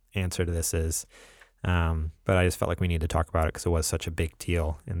right answer to this is. But I just felt like we need to talk about it because it was such a big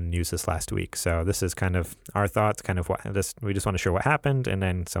deal in the news this last week. So this is kind of our thoughts, kind of we just want to share what happened and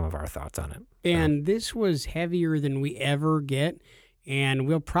then some of our thoughts on it. And this was heavier than we ever get, and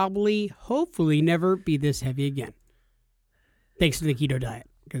we'll probably, hopefully, never be this heavy again. Thanks to the keto diet,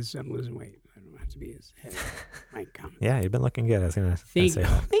 because I'm losing weight. I don't have to be as heavy. My comment. Yeah, you've been looking good. I was going to say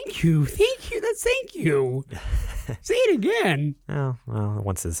that. Thank you. That's thank you. Say it again. Oh, well,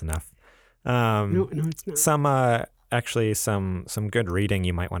 once is enough. No, it's not. Some good reading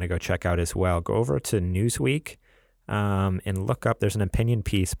you might want to go check out as well. Go over to Newsweek and look up. There's an opinion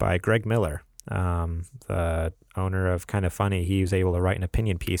piece by Greg Miller, the owner of Kind of Funny. He was able to write an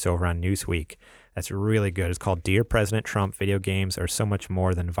opinion piece over on Newsweek that's really good. It's called "Dear President Trump, Video Games Are So Much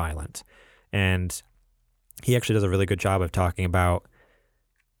More Than Violent," and he actually does a really good job of talking about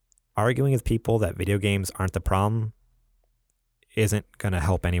arguing with people that video games aren't the problem isn't going to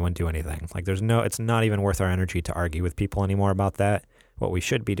help anyone do anything. Like it's not even worth our energy to argue with people anymore about that. What we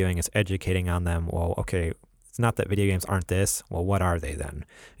should be doing is educating on them. Well, okay, it's not that video games aren't this. Well, what are they then?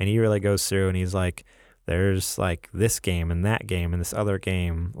 And he really goes through and he's like, there's like this game and that game and this other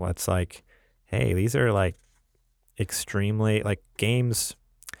game. Well, it's like, hey, these are like extremely like games.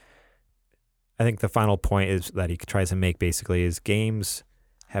 I think the final point is that he tries to make basically is games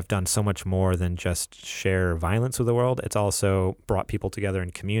have done so much more than just share violence with the world. It's also brought people together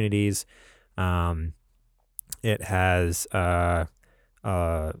in communities. It has,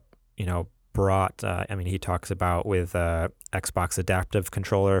 brought, he talks about with Xbox Adaptive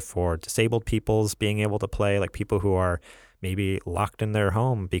Controller for disabled people's being able to play, like people who are maybe locked in their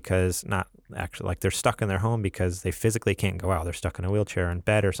home because not actually, like they're stuck in their home because they physically can't go out. They're stuck in a wheelchair in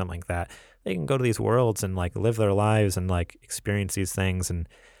bed or something like that. They can go to these worlds and like live their lives and like experience these things. And,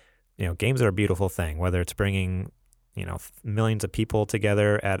 games are a beautiful thing, whether it's bringing, millions of people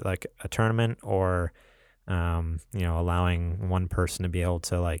together at like a tournament or, allowing one person to be able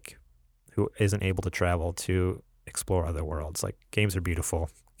to like, who isn't able to travel to explore other worlds. Like games are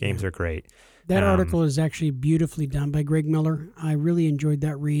beautiful. Games are great. That article is actually beautifully done by Greg Miller. I really enjoyed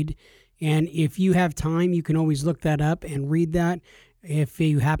that read. And if you have time, you can always look that up and read that. If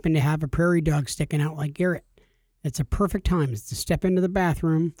you happen to have a prairie dog sticking out like Garrett, it's a perfect time to step into the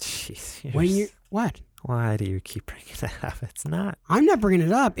bathroom. Jeez, when you what? Why do you keep bringing that up? It's not. I'm not bringing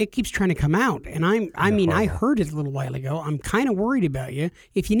it up. It keeps trying to come out, and I heard it a little while ago. I'm kind of worried about you.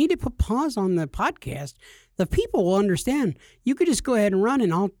 If you need to put pause on the podcast, the people will understand. You could just go ahead and run,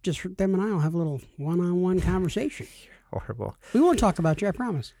 and them and I will have a little one-on-one conversation. You're horrible. We won't talk about you, I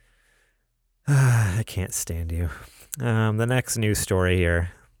promise. I can't stand you. The next news story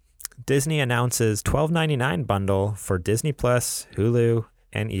here. Disney announces $12.99 bundle for Disney Plus, Hulu,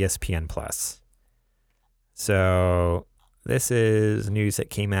 and ESPN Plus. So this is news that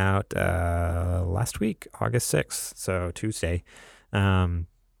came out last week, August 6th, so Tuesday.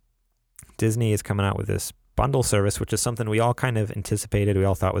 Disney is coming out with this bundle service, which is something we all kind of anticipated. We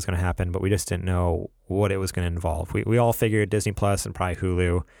all thought was going to happen, but we just didn't know what it was going to involve. We all figured Disney Plus and probably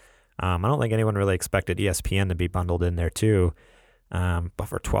Hulu. I don't think anyone really expected ESPN to be bundled in there too. But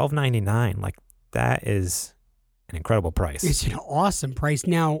for $12.99, like that is an incredible price. It's an awesome price.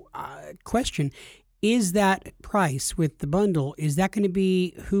 Now, question, is that price with the bundle, is that going to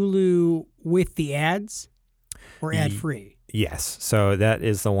be Hulu with the ads or ad-free? Yes. So that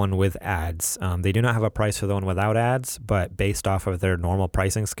is the one with ads. They do not have a price for the one without ads, but based off of their normal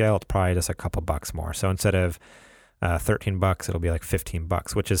pricing scale, it's probably just a couple bucks more. So instead of $13, it'll be like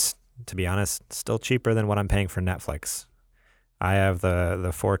 $15, which is, to be honest, still cheaper than what I'm paying for Netflix. I have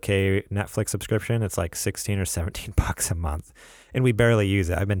the 4K Netflix subscription. It's like $16 or $17 a month, and we barely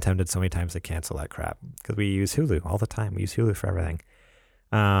use it. I've been tempted so many times to cancel that crap because we use Hulu all the time. We use Hulu for everything.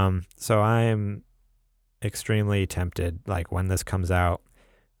 So I'm extremely tempted, like when this comes out,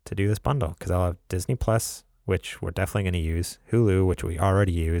 to do this bundle because I'll have Disney Plus, which we're definitely going to use, Hulu, which we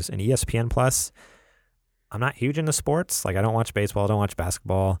already use, and ESPN Plus. I'm not huge into sports. Like I don't watch baseball. I don't watch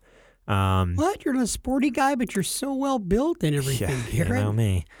basketball. What? You're not a sporty guy, but you're so well built and everything. Yeah, you know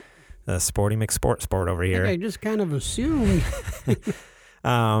me. The sporty McSport over here. I just kind of assumed.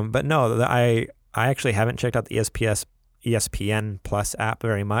 But no, I actually haven't checked out the ESPN Plus app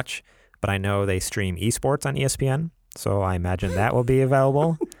very much, but I know they stream esports on ESPN, so I imagine that will be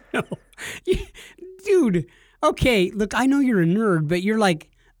available. No. Dude, okay, look, I know you're a nerd, but you're like,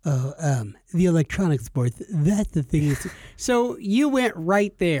 the electronic sports, that's the thing. So you went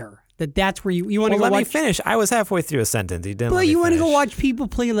right there. That's where you want to Well, go let me watch. finish. I was halfway through a sentence. You didn't. But let me you want to go finish. watch people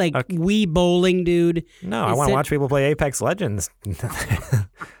play like Okay. Wii bowling, dude. No, I want to watch people play Apex Legends.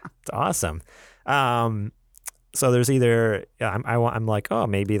 It's awesome. So there's either I'm like, oh,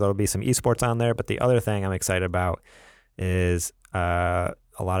 maybe there'll be some esports on there. But the other thing I'm excited about is a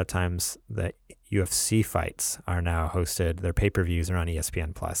lot of times the UFC fights are now hosted. Their pay-per-views are on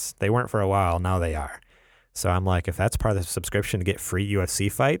ESPN Plus. They weren't for a while. Now they are. So I'm like, if that's part of the subscription to get free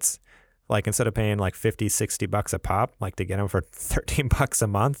UFC fights, like instead of paying like $50-$60 a pop, like to get them for $13 a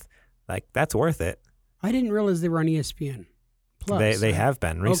month, like that's worth it. I didn't realize they were on ESPN Plus. They have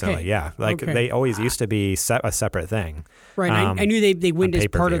been recently, Okay. yeah. Like Okay. they always used to be a separate thing. Right. I knew they went on as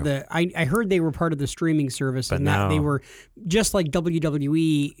part of pay-per-view. the. I heard they were part of the streaming service, But and that they now- were just like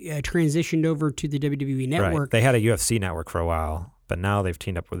WWE transitioned over to the WWE network. Right. They had a UFC network for a while, but now they've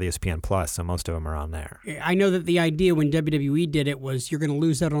teamed up with ESPN Plus, so most of them are on there. I know that the idea when WWE did it was you're going to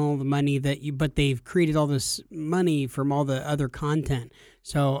lose out on all the money but they've created all this money from all the other content.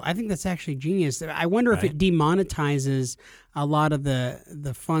 So I think that's actually genius. I wonder if it demonetizes a lot of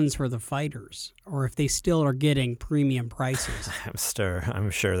the funds for the fighters, or if they still are getting premium prices. I'm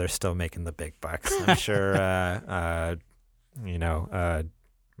sure they're still making the big bucks. I'm sure,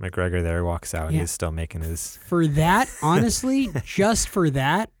 McGregor there walks out and Yeah. he's still making his. For that, honestly, just for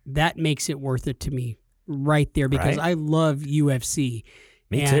that makes it worth it to me right there because Right? I love UFC.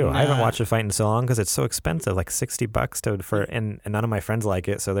 Me And, too. I haven't watched a fight in so long because it's so expensive, like $60 and none of my friends like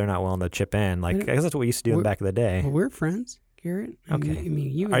it, so they're not willing to chip in. Like I guess that's what we used to do in the back of the day. Well, we're friends, Garrett. Okay. I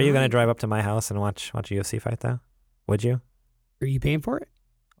mean, you. Are you going to drive up to my house and watch a UFC fight though? Would you? Are you paying for it?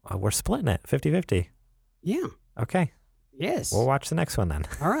 We're splitting it 50-50. Yeah. Okay. Yes. We'll watch the next one then.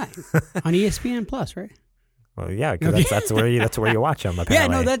 All right. On ESPN Plus, right? Well, yeah, because that's where you watch them. Yeah,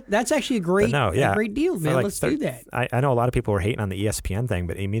 Apparently. no, that's actually a great, a great deal, man. like Let's do that. I know a lot of people were hating on the ESPN thing,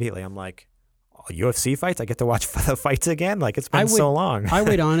 but immediately I'm like, oh, UFC fights? I get to watch the fights again? Like it's been so long. I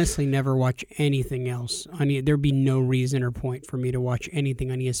would honestly never watch anything else. There'd be no reason or point for me to watch anything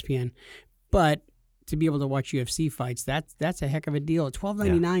on ESPN. But to be able to watch UFC fights, that's a heck of a deal. At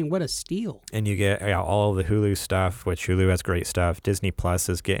 $12.99, what a steal! And you get all of the Hulu stuff, which Hulu has great stuff. Disney Plus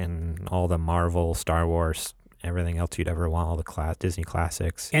is getting all the Marvel, Star Wars, everything else you'd ever want, all the Disney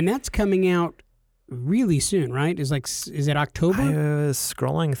classics. And that's coming out really soon, right? Is it October? I was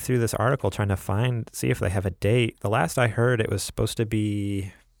scrolling through this article trying to see if they have a date. The last I heard, it was supposed to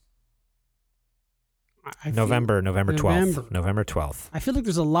be November 12th. November 12th. I feel like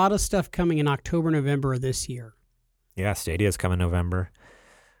there's a lot of stuff coming in October, November of this year. Yeah, Stadia's coming November.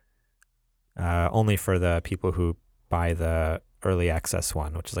 Only for the people who buy the early access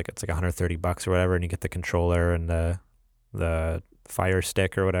one, which is it's like $130 or whatever, and you get the controller and the Fire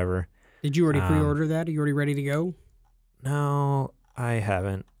Stick or whatever. Did you already pre-order that? Are you already ready to go? No, I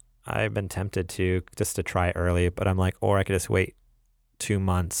haven't. I've been tempted to just to try it early, but I'm like, or I could just wait 2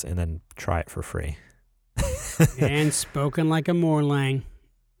 months and then try it for free. And spoken like a Morlang.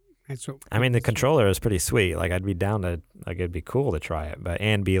 That's what I mean, the controller is pretty sweet. Like, I'd be down to, it'd be cool to try it,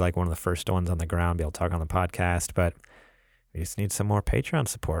 and be like one of the first ones on the ground, be able to talk on the podcast. But we just need some more Patreon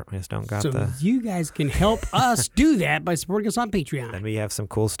support. We just don't got you guys can help us do that by supporting us on Patreon. Then we have some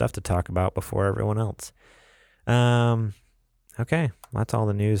cool stuff to talk about before everyone else. Okay, that's all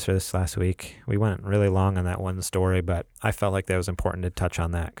the news for this last week. We went really long on that one story, but I felt like that was important to touch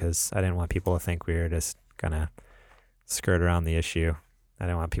on that because I didn't want people to think we were just gonna skirt around the issue. I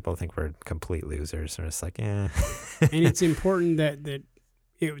didn't want people to think we're complete losers. We're just like, And it's important that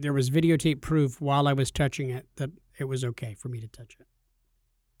there was videotape proof while I was touching it that it was okay for me to touch it.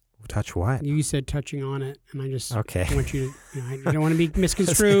 Touch what? You said touching on it, and I just Okay. want you to, I don't want to be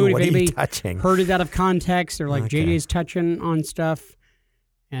misconstrued. What if are you anybody touching? heard it out of context, or like Okay. JJ's touching on stuff,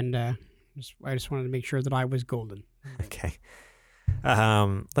 and I just wanted to make sure that I was golden. Okay.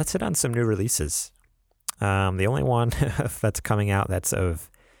 Let's hit on some new releases. The only one that's coming out that's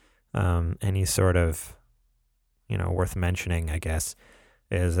of any sort of, worth mentioning, I guess,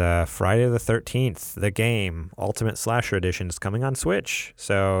 is Friday the 13th, the game, Ultimate Slasher Edition, is coming on Switch.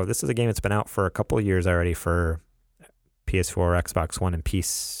 So this is a game that's been out for a couple of years already for PS4, Xbox One, and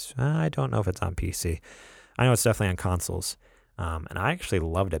PC. I don't know if it's on PC. I know it's definitely on consoles. And I actually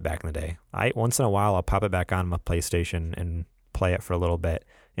loved it back in the day. Once in a while, I'll pop it back on my PlayStation and play it for a little bit.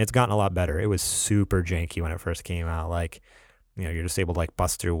 And it's gotten a lot better. It was super janky when it first came out. Like, you're just able to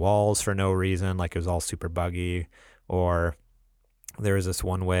bust through walls for no reason. Like, it was all super buggy. Or there was this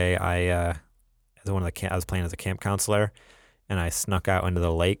one way I was playing as a camp counselor, and I snuck out into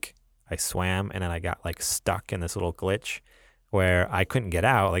the lake. I swam, and then I got stuck in this little glitch where I couldn't get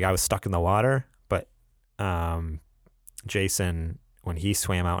out. Like, I was stuck in the water, but Jason when he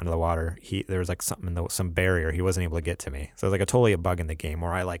swam out into the water, there was like something some barrier. He wasn't able to get to me. So it was like totally a bug in the game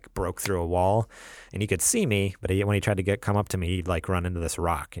where I like broke through a wall, and he could see me, but when he tried to come up to me, he'd like run into this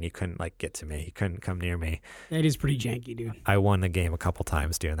rock, and he couldn't like get to me. He couldn't come near me. That is pretty janky, dude. I won the game a couple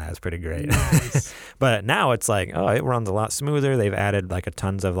times doing that. It's pretty great. Nice. But now it's like, oh, it runs a lot smoother. They've added like a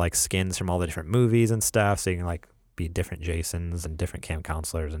tons of like skins from all the different movies and stuff, so you can like be different Jasons and different camp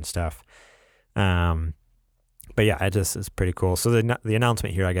counselors and stuff. But yeah, it's pretty cool. So the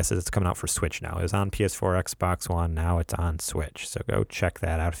announcement here, I guess, is it's coming out for Switch now. It was on PS4, Xbox One. Now it's on Switch. So go check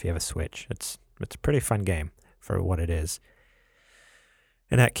that out if you have a Switch. It's a pretty fun game for what it is.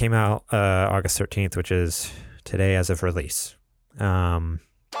 And that came out August 13th, which is today as of release.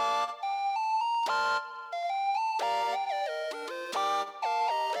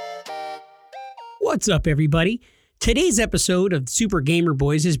 What's up, everybody? Today's episode of Super Gamer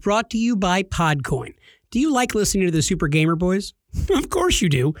Boys is brought to you by Podcoin. Do you like listening to the Super Gamer Boys? Of course you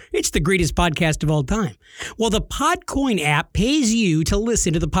do. It's the greatest podcast of all time. Well, the Podcoin app pays you to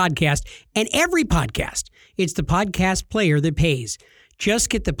listen to the podcast and every podcast. It's the podcast player that pays. Just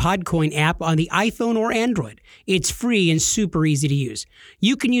get the Podcoin app on the iPhone or Android. It's free and super easy to use.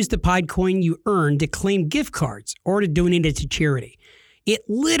 You can use the Podcoin you earn to claim gift cards or to donate it to charity. It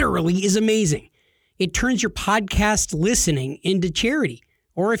literally is amazing. It turns your podcast listening into charity.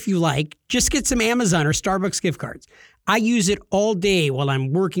 Or if you like, just get some Amazon or Starbucks gift cards. I use it all day while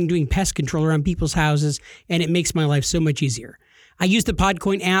I'm working doing pest control around people's houses, and it makes my life so much easier. I use the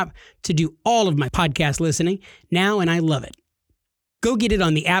Podcoin app to do all of my podcast listening now, and I love it. Go get it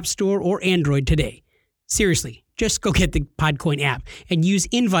on the App Store or Android today. Seriously, just go get the Podcoin app and use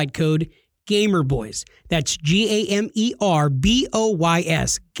invite code GamerBoys. That's GamerBoys,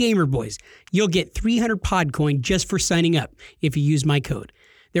 GamerBoys. You'll get 300 Podcoin just for signing up if you use my code.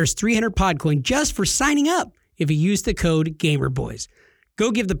 There's 300 Podcoin just for signing up if you use the code GamerBoys.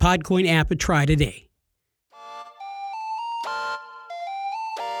 Go give the Podcoin app a try today.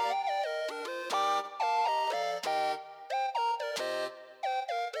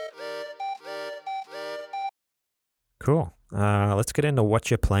 Cool. Let's get into what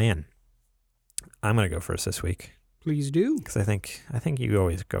you're playing. I'm going to go first this week. Please do. Because I think you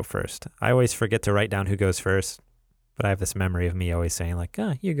always go first. I always forget to write down who goes first, but I have this memory of me always saying like,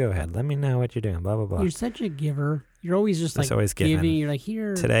 you go ahead. Let me know what you're doing, blah, blah, blah. You're such a giver. You're always just like always giving. You're like,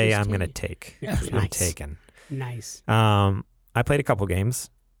 here. Today I'm going to take. Nice. I'm taking. Nice. I played a couple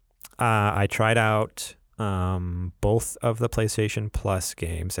games. I tried out both of the PlayStation Plus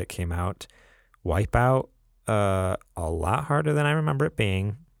games that came out. Wipeout, a lot harder than I remember it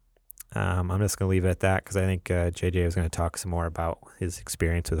being. I'm just going to leave it at that because I think JJ is going to talk some more about his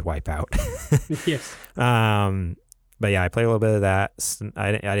experience with Wipeout. Yes. But yeah, I played a little bit of that.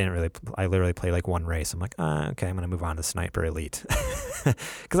 I literally played like one race. I'm like, okay, I'm going to move on to Sniper Elite.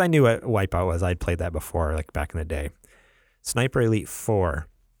 Because I knew what Wipeout was. I'd played that before, like back in the day. Sniper Elite 4.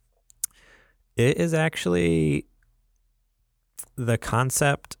 It is actually, the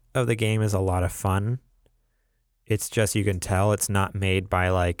concept of the game is a lot of fun. It's just, you can tell it's not made by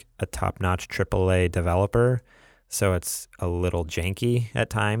like a top-notch AAA developer, so it's a little janky at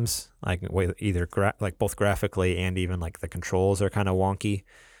times. Like with either like both graphically and even like the controls are kind of wonky.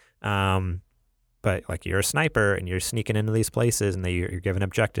 But like you're a sniper and you're sneaking into these places and you're given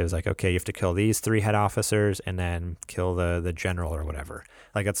objectives like, okay, you have to kill these 3 head officers and then kill the general or whatever.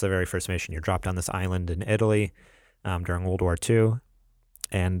 Like that's the very first mission. You're dropped on this island in Italy during World War II,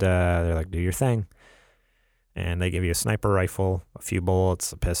 and they're like, do your thing. And they give you a sniper rifle, a few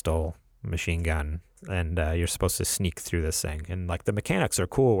bullets, a pistol, a machine gun, and you're supposed to sneak through this thing. And like the mechanics are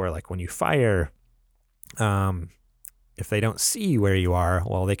cool where like when you fire, if they don't see where you are,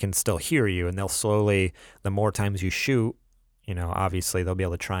 well, they can still hear you, and they'll slowly, the more times you shoot, obviously they'll be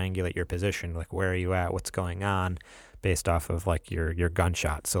able to triangulate your position, like where are you at, what's going on, based off of like your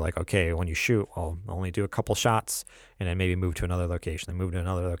gunshot. So like, okay, when you shoot, I'll only do a couple shots and then maybe move to another location, then move to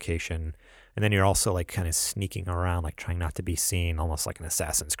another location. And then you're also like kind of sneaking around, like trying not to be seen, almost like an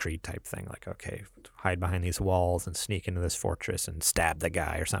Assassin's Creed type thing. Like, okay, hide behind these walls and sneak into this fortress and stab the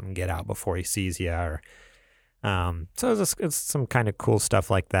guy or something, get out before he sees you. Or so it's some kind of cool stuff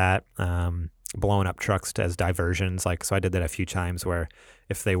like that. Blowing up trucks as diversions. Like, so I did that a few times where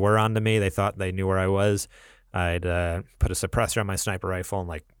if they were onto me, they thought they knew where I was. I'd put a suppressor on my sniper rifle and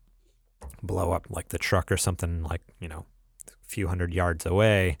like blow up like the truck or something, like, a few hundred yards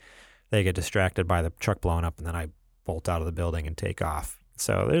away. They get distracted by the truck blowing up, and then I bolt out of the building and take off.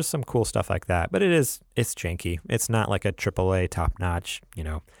 So there's some cool stuff like that, but it's janky. It's not like a AAA top-notch,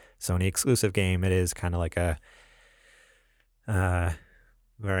 Sony exclusive game. It is kind of like a,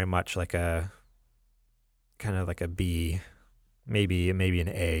 very much like a, kind of like a B maybe an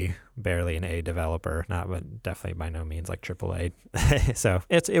A, barely an A developer, not but definitely by no means like AAA. So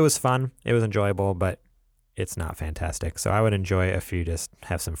it was fun, it was enjoyable, but it's not fantastic. So I would enjoy it if you just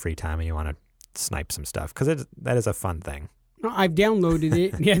have some free time and you want to snipe some stuff, because that is a fun thing. I've downloaded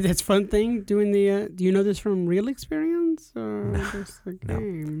it. Yeah, that's a fun thing. Doing the. Do you know this from real experience or just a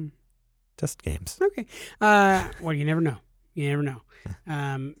game? No. Just games. Okay. Well, you never know. You never know.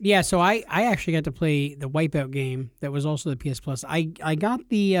 Yeah. So I actually got to play the Wipeout game that was also the PS Plus. I got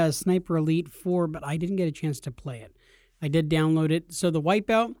the Sniper Elite 4, but I didn't get a chance to play it. I did download it. So the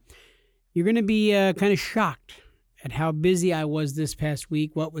Wipeout, you're going to be kind of shocked at how busy I was this past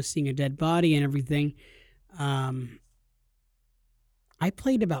week. What with seeing a dead body and everything. I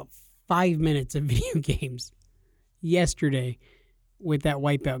played about 5 minutes of video games yesterday with that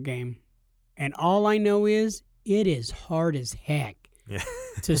Wipeout game. And all I know is it is hard as heck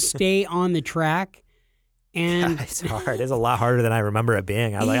to stay on the track. And it's hard. It's a lot harder than I remember it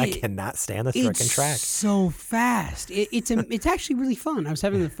being. I cannot stand this freaking track. It's so fast. It's actually really fun. I was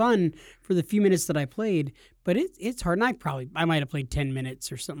having the fun for the few minutes that I played, but it's hard. And I might have played 10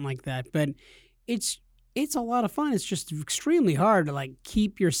 minutes or something like that. But it's a lot of fun. It's just extremely hard to like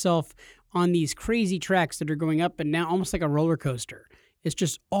keep yourself on these crazy tracks that are going up and down, almost like a roller coaster. It's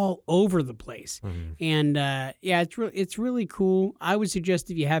just all over the place. Mm-hmm. And yeah, it's really cool. I would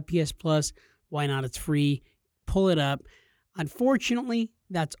suggest if you have PS Plus, why not? It's free. Pull it up. Unfortunately,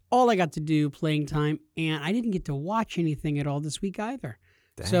 that's all I got to do playing time, and I didn't get to watch anything at all this week either.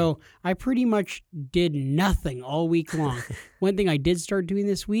 Dang. So I pretty much did nothing all week long. One thing I did start doing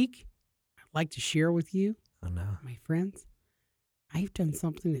this week, I'd like to share with you, my friends. I've done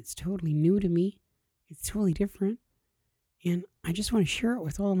something that's totally new to me. It's totally different. And I just want to share it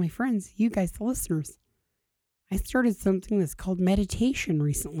with all of my friends, you guys, the listeners. I started something that's called meditation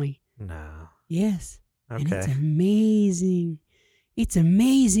recently. No. Yes. Okay. And it's amazing. It's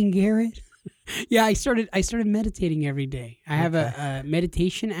amazing, Garrett. Yeah, I started meditating every day. I have a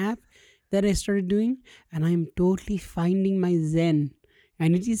meditation app that I started doing, and I'm totally finding my zen.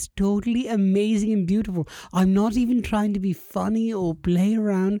 And it is totally amazing and beautiful. I'm not even trying to be funny or play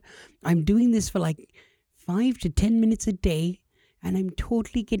around. I'm doing this for like 5 to 10 minutes a day, and I'm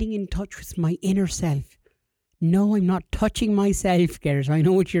totally getting in touch with my inner self. No, I'm not touching myself, Garrett. I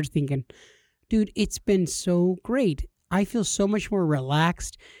know what you're thinking. Dude, it's been so great. I feel so much more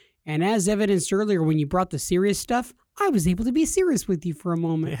relaxed. And as evidenced earlier, when you brought the serious stuff, I was able to be serious with you for a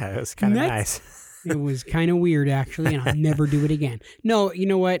moment. Yeah, it was kind of nice. It was kind of weird, actually, and I'll never do it again. No, you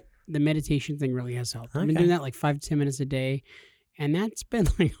know what? The meditation thing really has helped. I've been doing that like 5 to 10 minutes a day, and that's been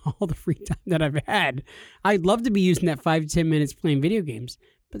like all the free time that I've had. I'd love to be using that 5 to 10 minutes playing video games,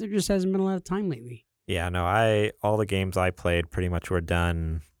 but there just hasn't been a lot of time lately. Yeah, no, all the games I played pretty much were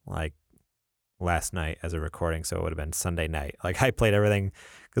done like last night as a recording, so it would have been Sunday night. Like I played everything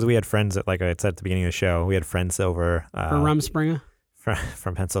because we had friends that, like I said at the beginning of the show, we had friends over for Rumspringa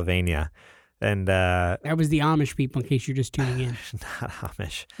from Pennsylvania. And that was the Amish people, in case you're just tuning in. Not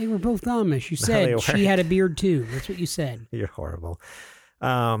Amish. They were both Amish. You said she had a beard too. That's what you said. You're horrible.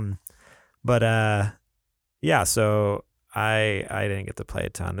 But yeah. So I didn't get to play a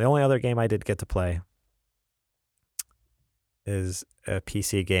ton. The only other game I did get to play is a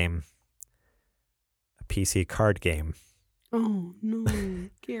PC game, a PC card game. Oh no,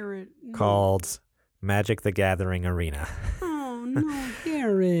 Garrett! No. Called Magic: The Gathering Arena. Oh no,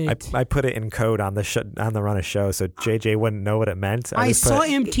 Garrett! I put it in code on the run of show, so JJ wouldn't know what it meant. I saw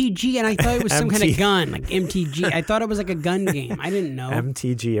MTG and I thought it was some kind of gun, like MTG. I thought it was like a gun game. I didn't know.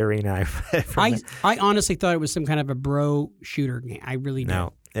 MTG Arena. I honestly thought it was some kind of a bro shooter game. I really did.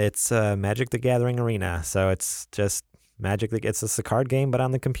 No, it's Magic: The Gathering Arena. So it's just Magic. It's just a card game, but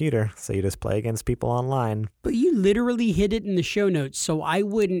on the computer. So you just play against people online. But you literally hit it in the show notes, so I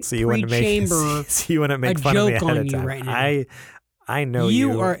wouldn't pre-chamber so you wouldn't make fun of me ahead of time. Right now. I know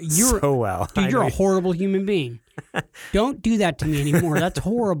you're so well. Dude, you're a horrible human being. Don't do that to me anymore. That's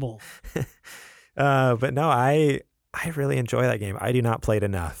horrible. But no, I really enjoy that game. I do not play it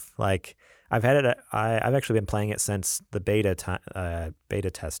enough. Like I've had it. I've actually been playing it since the beta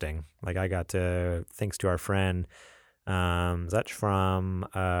testing. Like I got to, thanks to our friend. That's from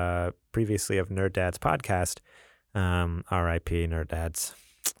previously of Nerd Dad's podcast. R.I.P. Nerd Dads.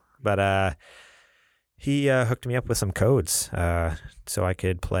 But he hooked me up with some codes so I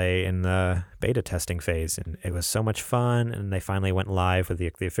could play in the beta testing phase, and it was so much fun. And they finally went live with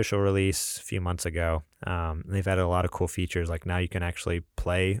the official release a few months ago. And they've added a lot of cool features, like now you can actually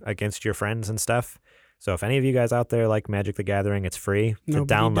play against your friends and stuff. So if any of you guys out there like Magic the Gathering, it's free to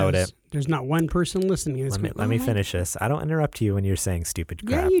Nobody download does. it. There's not one person listening. Let me finish this. I don't interrupt you when you're saying stupid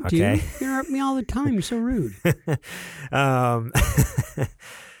crap. Yeah, you do. Okay? You interrupt me all the time. You're so rude.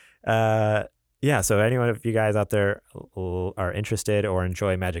 Yeah, so anyone of you guys out there are interested or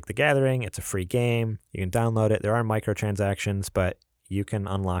enjoy Magic the Gathering, it's a free game. You can download it. There are microtransactions, but you can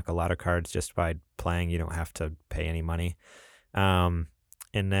unlock a lot of cards just by playing. You don't have to pay any money.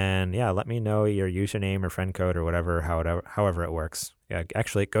 And then, yeah, let me know your username or friend code or whatever, however it works. Yeah,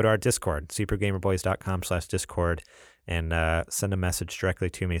 actually, go to our Discord, supergamerboys.com/Discord, and send a message directly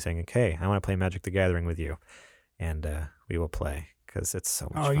to me saying, hey, I want to play Magic the Gathering with you. And we will play because it's so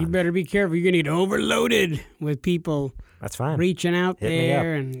much fun. You better be careful. You're going to get overloaded with people That's fine. reaching out Hit me up.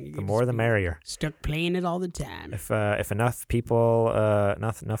 there. And The more the merrier. Stuck playing it all the time. If enough people,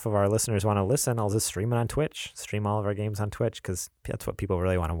 enough of our listeners want to listen, I'll just stream it on Twitch. Stream all of our games on Twitch because that's what people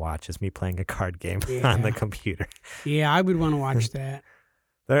really want to watch is me playing a card game on the computer. Yeah, I would want to watch that.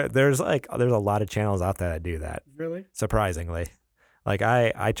 There's a lot of channels out there that do that. Really? Surprisingly, like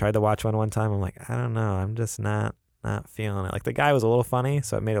I tried to watch one time. I'm like, I don't know. I'm just not feeling it. Like the guy was a little funny,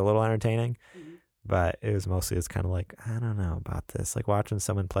 so it made it a little entertaining. But it was mostly just kind of like, I don't know about this. Like watching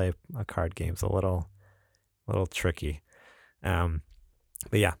someone play a card game is a little tricky. But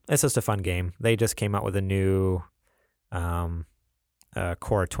yeah, it's just a fun game. They just came out with a new Core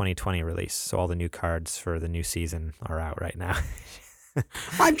 2020 release. So all the new cards for the new season are out right now.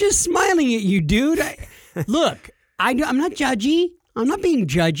 I'm just smiling at you, dude. Look, I'm not judgy. I'm not being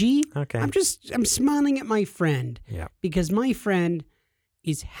judgy. Okay. I'm smiling at my friend. Yeah. Because my friend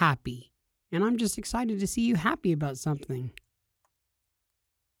is happy. And I'm just excited to see you happy about something.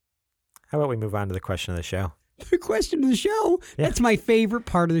 How about we move on to the question of the show? The question of the show? Yeah. That's my favorite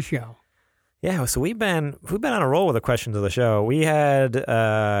part of the show. Yeah, so we've been on a roll with the questions of the show. We had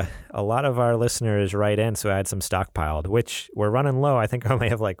a lot of our listeners write in, so I had some stockpiled, which we're running low. I think I only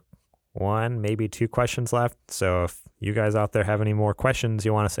have like one, maybe two questions left. So if you guys out there have any more questions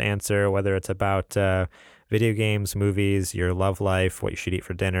you want us to answer, whether it's about video games, movies, your love life, what you should eat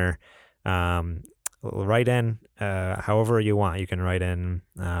for dinner, write in however you want. You can write in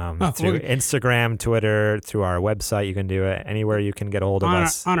through Instagram, Twitter, through our website. You can do it anywhere you can get a hold of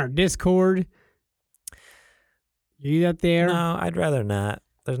us. On our Discord. You that there? No, I'd rather not.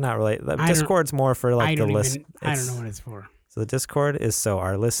 There's not really. The Discord's more for like the list. I don't know what it's for. So the Discord is so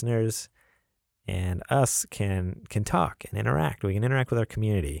our listeners and us can talk and interact. We can interact with our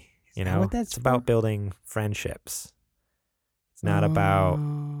community. You know, it's about building friendships. It's not about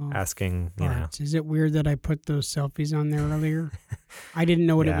asking, you know. Is it weird that I put those selfies on there earlier? I didn't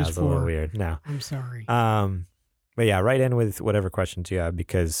know what it was for. Yeah, it's a little weird. No. I'm sorry. But yeah, write in with whatever questions you have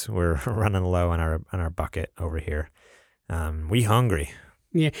because we're running low on our bucket over here. We hungry.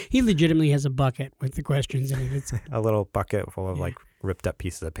 Yeah, he legitimately has a bucket with the questions in it. It's a little bucket full of like ripped up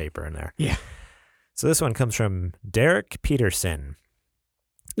pieces of paper in there. Yeah. So this one comes from Derek Peterson.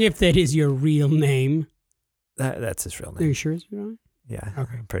 If that is your real name. That's his real name. Are you sure it's your real name? Yeah.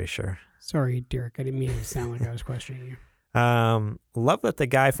 Okay. I'm pretty sure. Sorry, Derek. I didn't mean to sound like I was questioning you. Love that the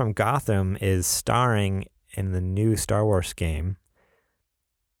guy from Gotham is starring in the new Star Wars game.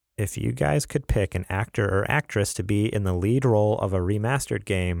 If you guys could pick an actor or actress to be in the lead role of a remastered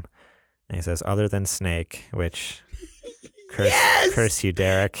game, and he says, other than Snake, which curse you,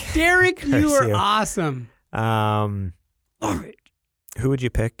 Derek. Derek, you are awesome. Love it. Who would you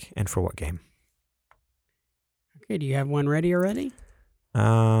pick and for what game? Okay, do you have one ready already?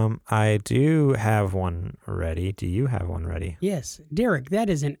 I do have one ready. Do you have one ready? Yes. Derek, that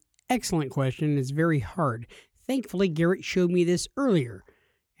is an excellent question. It's very hard. Thankfully, Garrett showed me this earlier,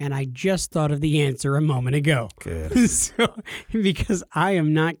 and I just thought of the answer a moment ago. Good. Because I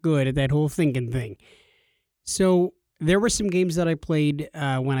am not good at that whole thinking thing. So there were some games that I played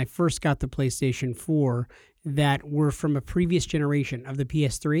when I first got the PlayStation 4 that were from a previous generation of the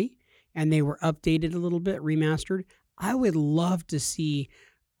PS3, and they were updated a little bit, remastered. I would love to see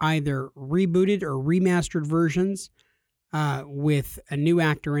either rebooted or remastered versions with a new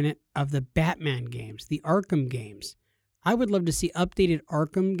actor in it of the Batman games, the Arkham games. I would love to see updated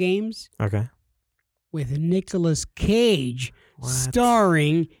Arkham games. Okay. With Nicolas Cage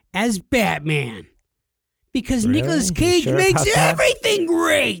starring as Batman. Because really? Nicolas Cage makes everything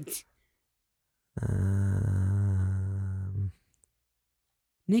great.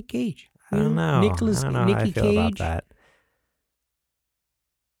 Nick Cage. I don't know. Nicky how I feel Cage. about that.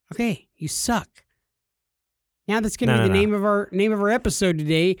 Okay, you suck. Now that's going to be the name of our episode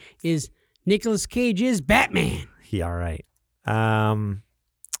today is Nicolas Cage is Batman. Yeah, all right. No,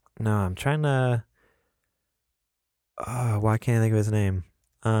 I'm trying to. Oh, why can't I think of his name?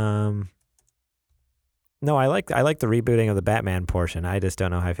 No, I like the rebooting of the Batman portion. I just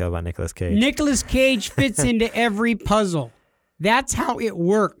don't know how I feel about Nicolas Cage. Nicolas Cage fits into every puzzle. That's how it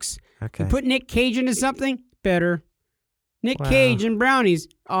works. Okay. You put Nick Cage into something, better. Nick Cage and Brownies,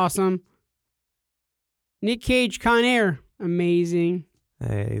 awesome. Nick Cage, Con Air, amazing.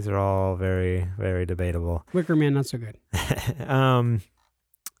 Hey, these are all very, very debatable. Wicker Man, not so good.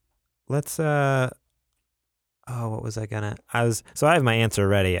 Let's what was I gonna? I have my answer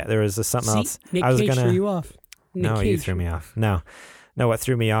ready. There was something else. Nick I was Cage threw you off. You threw me off. No, what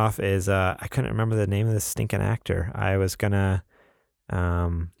threw me off is I couldn't remember the name of this stinking actor. I was gonna.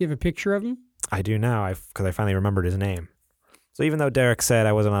 You have a picture of him? I do now, because I finally remembered his name. So even though Derek said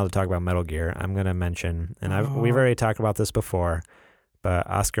I wasn't allowed to talk about Metal Gear, I'm gonna mention, and we've already talked about this before, but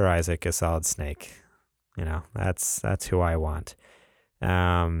Oscar Isaac is Solid Snake. You know, that's who I want.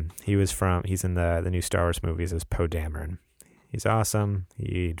 He's in the new Star Wars movies as Poe Dameron. He's awesome.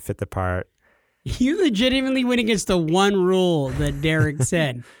 He'd fit the part. You legitimately went against the one rule that Derek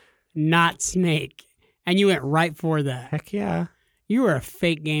said, not Snake. And you went right for that. Heck yeah. You were a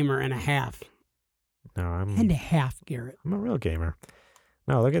fake gamer and a half. No, And a half, Garrett. I'm a real gamer.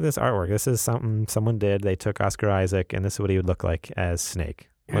 No, look at this artwork. This is something someone did. They took Oscar Isaac, and this is what he would look like as Snake.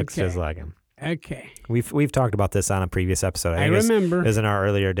 Looks just like him. Okay. We've talked about this on a previous episode. I remember. It was in our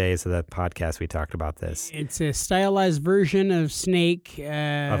earlier days of the podcast we talked about this. It's a stylized version of Snake.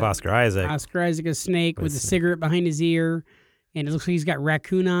 Of Oscar Isaac. Oscar Isaac is Snake with a cigarette behind his ear. And it looks like he's got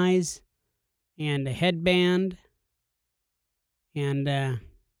raccoon eyes and a headband. And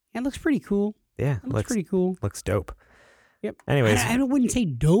it looks pretty cool. Yeah. It looks pretty cool. Looks dope. Yep. Anyways. I wouldn't say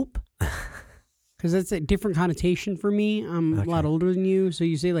dope. Because that's a different connotation for me. I'm a lot older than you, so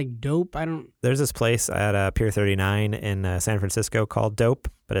you say like dope. I don't. There's this place at Pier 39 in San Francisco called Dope,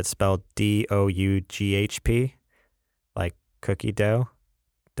 but it's spelled DOUGHP, like cookie dough,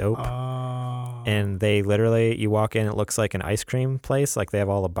 dope. Oh. And they literally, you walk in, it looks like an ice cream place. Like they have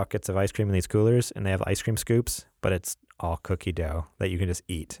all the buckets of ice cream in these coolers, and they have ice cream scoops, but it's all cookie dough that you can just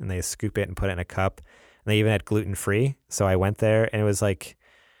eat. And they scoop it and put it in a cup. And they even had gluten-free. So I went there, and it was like,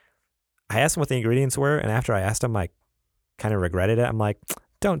 I asked them what the ingredients were, and after I asked them, I kind of regretted it. I'm like,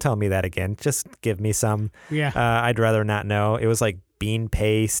 don't tell me that again. Just give me some. Yeah. I'd rather not know. It was like bean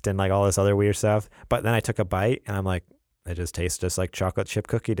paste and like all this other weird stuff. But then I took a bite, and I'm like, it just tastes just like chocolate chip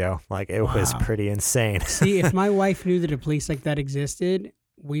cookie dough. Like it was pretty insane. See, if my wife knew that a place like that existed,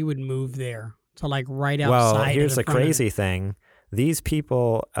 we would move there to like right outside. Well, here's the front of crazy it. thing. These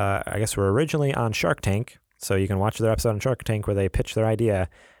people, I guess, were originally on Shark Tank. So you can watch their episode on Shark Tank where they pitch their idea.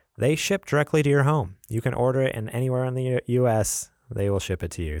 They ship directly to your home. You can order it, and anywhere in the U.S., they will ship it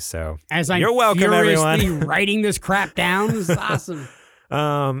to you. So you're welcome, everyone. Writing this crap down, this is awesome.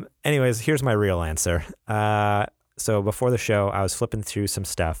 Anyways, here's my real answer. So before the show, I was flipping through some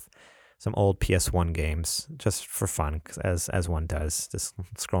stuff, some old PS1 games, just for fun, as one does, just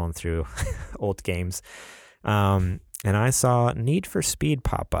scrolling through old games. And I saw Need for Speed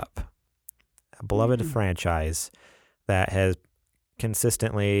pop up, a beloved franchise that has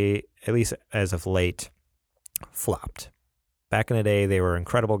consistently, at least as of late, flopped. Back in the day, they were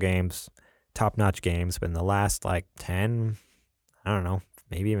incredible games, top-notch games, but in the last 10, I don't know,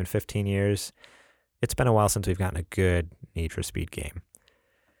 maybe even 15 years, it's been a while since we've gotten a good Need for Speed game.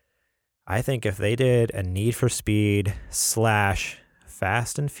 I think if they did a Need for Speed / Fast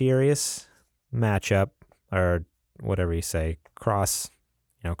and Furious matchup, or whatever you say, cross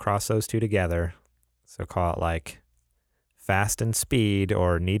those two together, so call it like Fast and Speed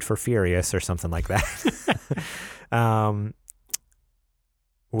or Need for Furious or something like that.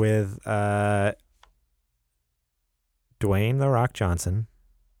 With Dwayne The Rock Johnson.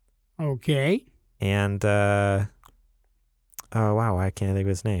 Okay. And, oh wow, I can't think of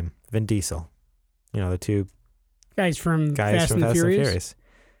his name. Vin Diesel. The two guys from Fast and Furious.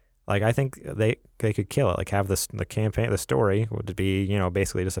 Like, I think they could kill it. Like, have the campaign, the story would be,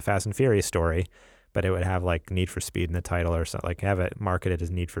 basically just a Fast and Furious story. But it would have like Need for Speed in the title or something, like have it marketed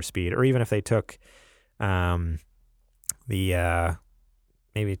as Need for Speed. Or even if they took maybe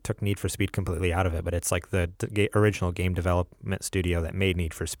took Need for Speed completely out of it, but it's like the original game development studio that made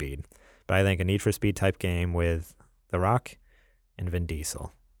Need for Speed. But I think a Need for Speed type game with The Rock and Vin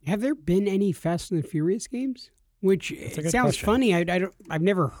Diesel. Have there been any Fast and Furious games? Which it sounds question. funny. I've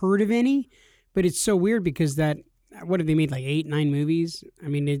never heard of any, but it's so weird because what have they made, like 8, 9 movies? I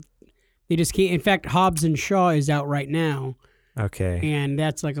mean, they just can't. In fact, Hobbs and Shaw is out right now. Okay. And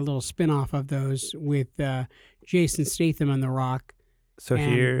that's like a little spin-off of those with Jason Statham and The Rock. So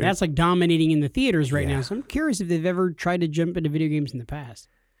and that's like dominating in the theaters right now. So I'm curious if they've ever tried to jump into video games in the past.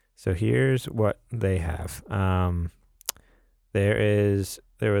 So here's what they have. There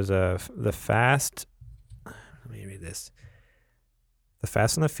was the Fast Let me read this. The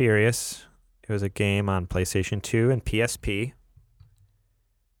Fast and the Furious. It was a game on PlayStation 2 and PSP.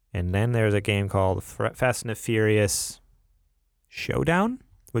 And then there's a game called Fast and the Furious Showdown,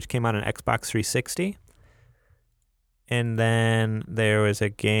 which came out on Xbox 360. And then there was a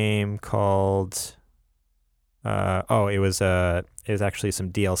game called it was actually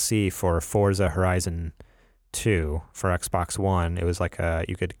some DLC for Forza Horizon 2 for Xbox One. It was like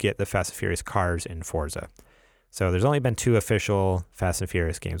you could get the Fast and Furious cars in Forza. So there's only been 2 official Fast and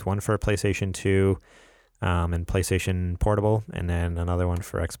Furious games, one for PlayStation 2 and PlayStation Portable, and then another one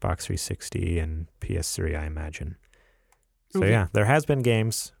for Xbox 360 and PS3, I imagine. So yeah, there has been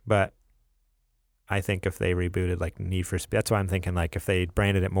games, but I think if they rebooted like Need for Speed, that's why I'm thinking like if they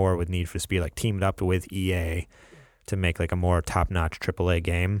branded it more with Need for Speed, like teamed up with EA to make like a more top-notch AAA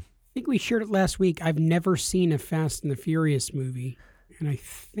game. I think we shared it last week. I've never seen a Fast and the Furious movie, and I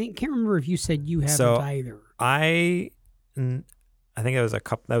can't remember if you said you haven't either. I think it was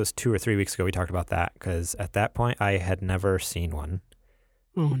that was 2 or 3 weeks ago we talked about that, because at that point I had never seen one.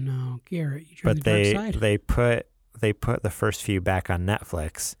 Oh no, Garrett, you tried the dark side. They put the first few back on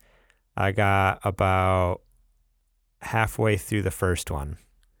Netflix. I got about halfway through the first one,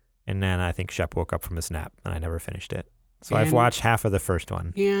 and then I think Shep woke up from his nap, and I never finished it. So I've watched half of the first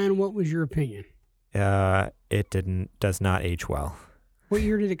one. And what was your opinion? It does not age well. What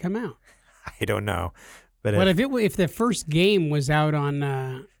year did it come out? I don't know. But if the first game was out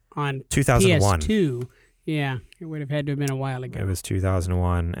on 2001. PS2, yeah, it would have had to have been a while ago. It was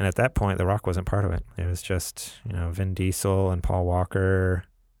 2001, and at that point, The Rock wasn't part of it. It was just Vin Diesel and Paul Walker,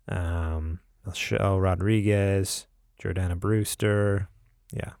 Michelle Rodriguez, Jordana Brewster,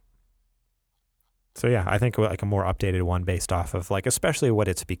 yeah. So yeah, I think like a more updated one based off of like especially what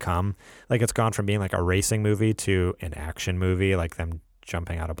it's become. Like it's gone from being like a racing movie to an action movie, like them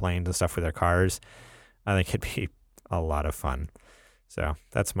jumping out of planes and stuff with their cars. I think it'd be a lot of fun. So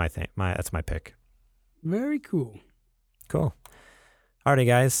that's my thing. That's my pick. Very cool. Cool. Alrighty,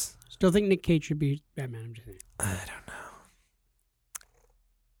 guys. Still think Nick Cage should be Batman. I'm just saying.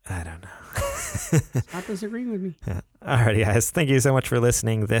 I don't know. Stop disagreeing with me. Yeah. Alrighty, guys. Thank you so much for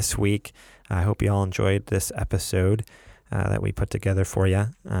listening this week. I hope you all enjoyed this episode that we put together for you.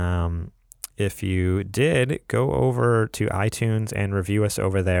 If you did, go over to iTunes and review us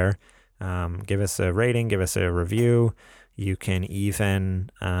over there. Give us a rating, give us a review. You can even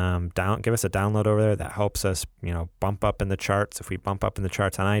give us a download over there. That helps us, bump up in the charts. If we bump up in the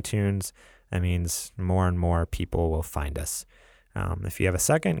charts on iTunes, that means more and more people will find us. If you have a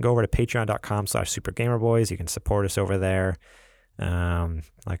second, go over to patreon.com/supergamerboys. You can support us over there.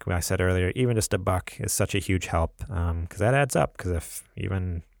 Like I said earlier, even just $1 is such a huge help because that adds up. Because if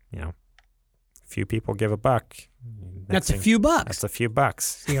even, few people give $1, that's a few bucks. That's a few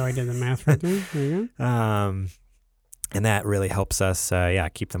bucks. See how I did the math right there? There you go. And that really helps us,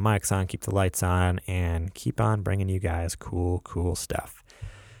 keep the mics on, keep the lights on, and keep on bringing you guys cool stuff.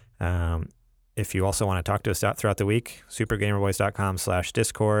 If you also want to talk to us throughout the week,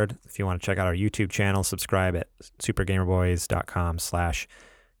 supergamerboys.com/Discord. If you want to check out our YouTube channel, subscribe at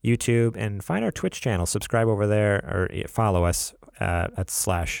supergamerboys.com/YouTube, and find our Twitch channel. Subscribe over there or follow us at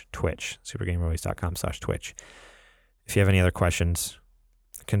 /Twitch, supergamerboys.com/Twitch. If you have any other questions,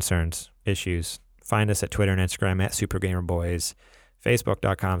 concerns, issues, find us at Twitter and Instagram at supergamerboys.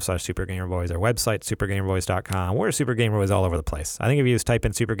 Facebook.com/supergamerboys, our website, supergamerboys.com. We're supergamerboys all over the place. I think if you just type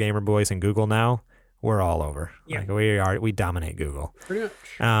in supergamerboys in Google now, we're all over. Yeah. Like we dominate Google. Pretty much.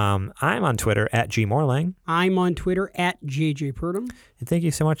 I'm on Twitter at GMorlang. I'm on Twitter at JJ Purdom. And thank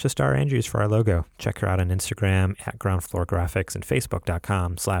you so much to Star Andrews for our logo. Check her out on Instagram at Ground Floor Graphics and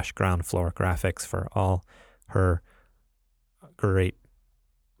Facebook.com/Ground Floor Graphics for all her great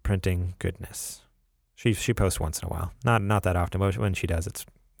printing goodness. She posts once in a while. Not that often, but when she does,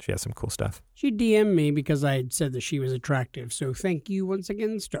 she has some cool stuff. She DM'd me because I had said that she was attractive. So thank you once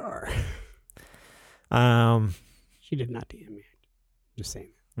again, Star. She did not DM me. Just saying.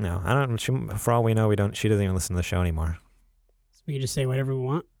 No, I don't. For all we know, she doesn't even listen to the show anymore. So we can just say whatever we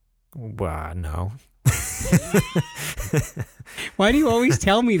want. Well, no. Why do you always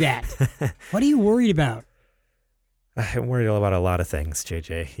tell me that? What are you worried about? I'm worried about a lot of things,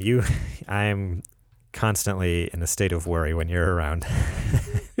 JJ. I'm constantly in a state of worry when you're around.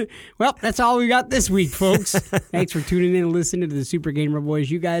 Well, that's all we got this week, folks. Thanks for tuning in and listening to the Super Gamer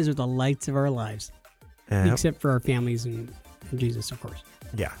Boys. You guys are the lights of our lives. Except for our families and Jesus, of course.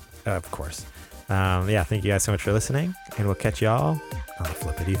 Yeah, of course. Thank you guys so much for listening, and we'll catch you all on the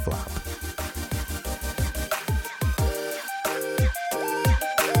flippity flop.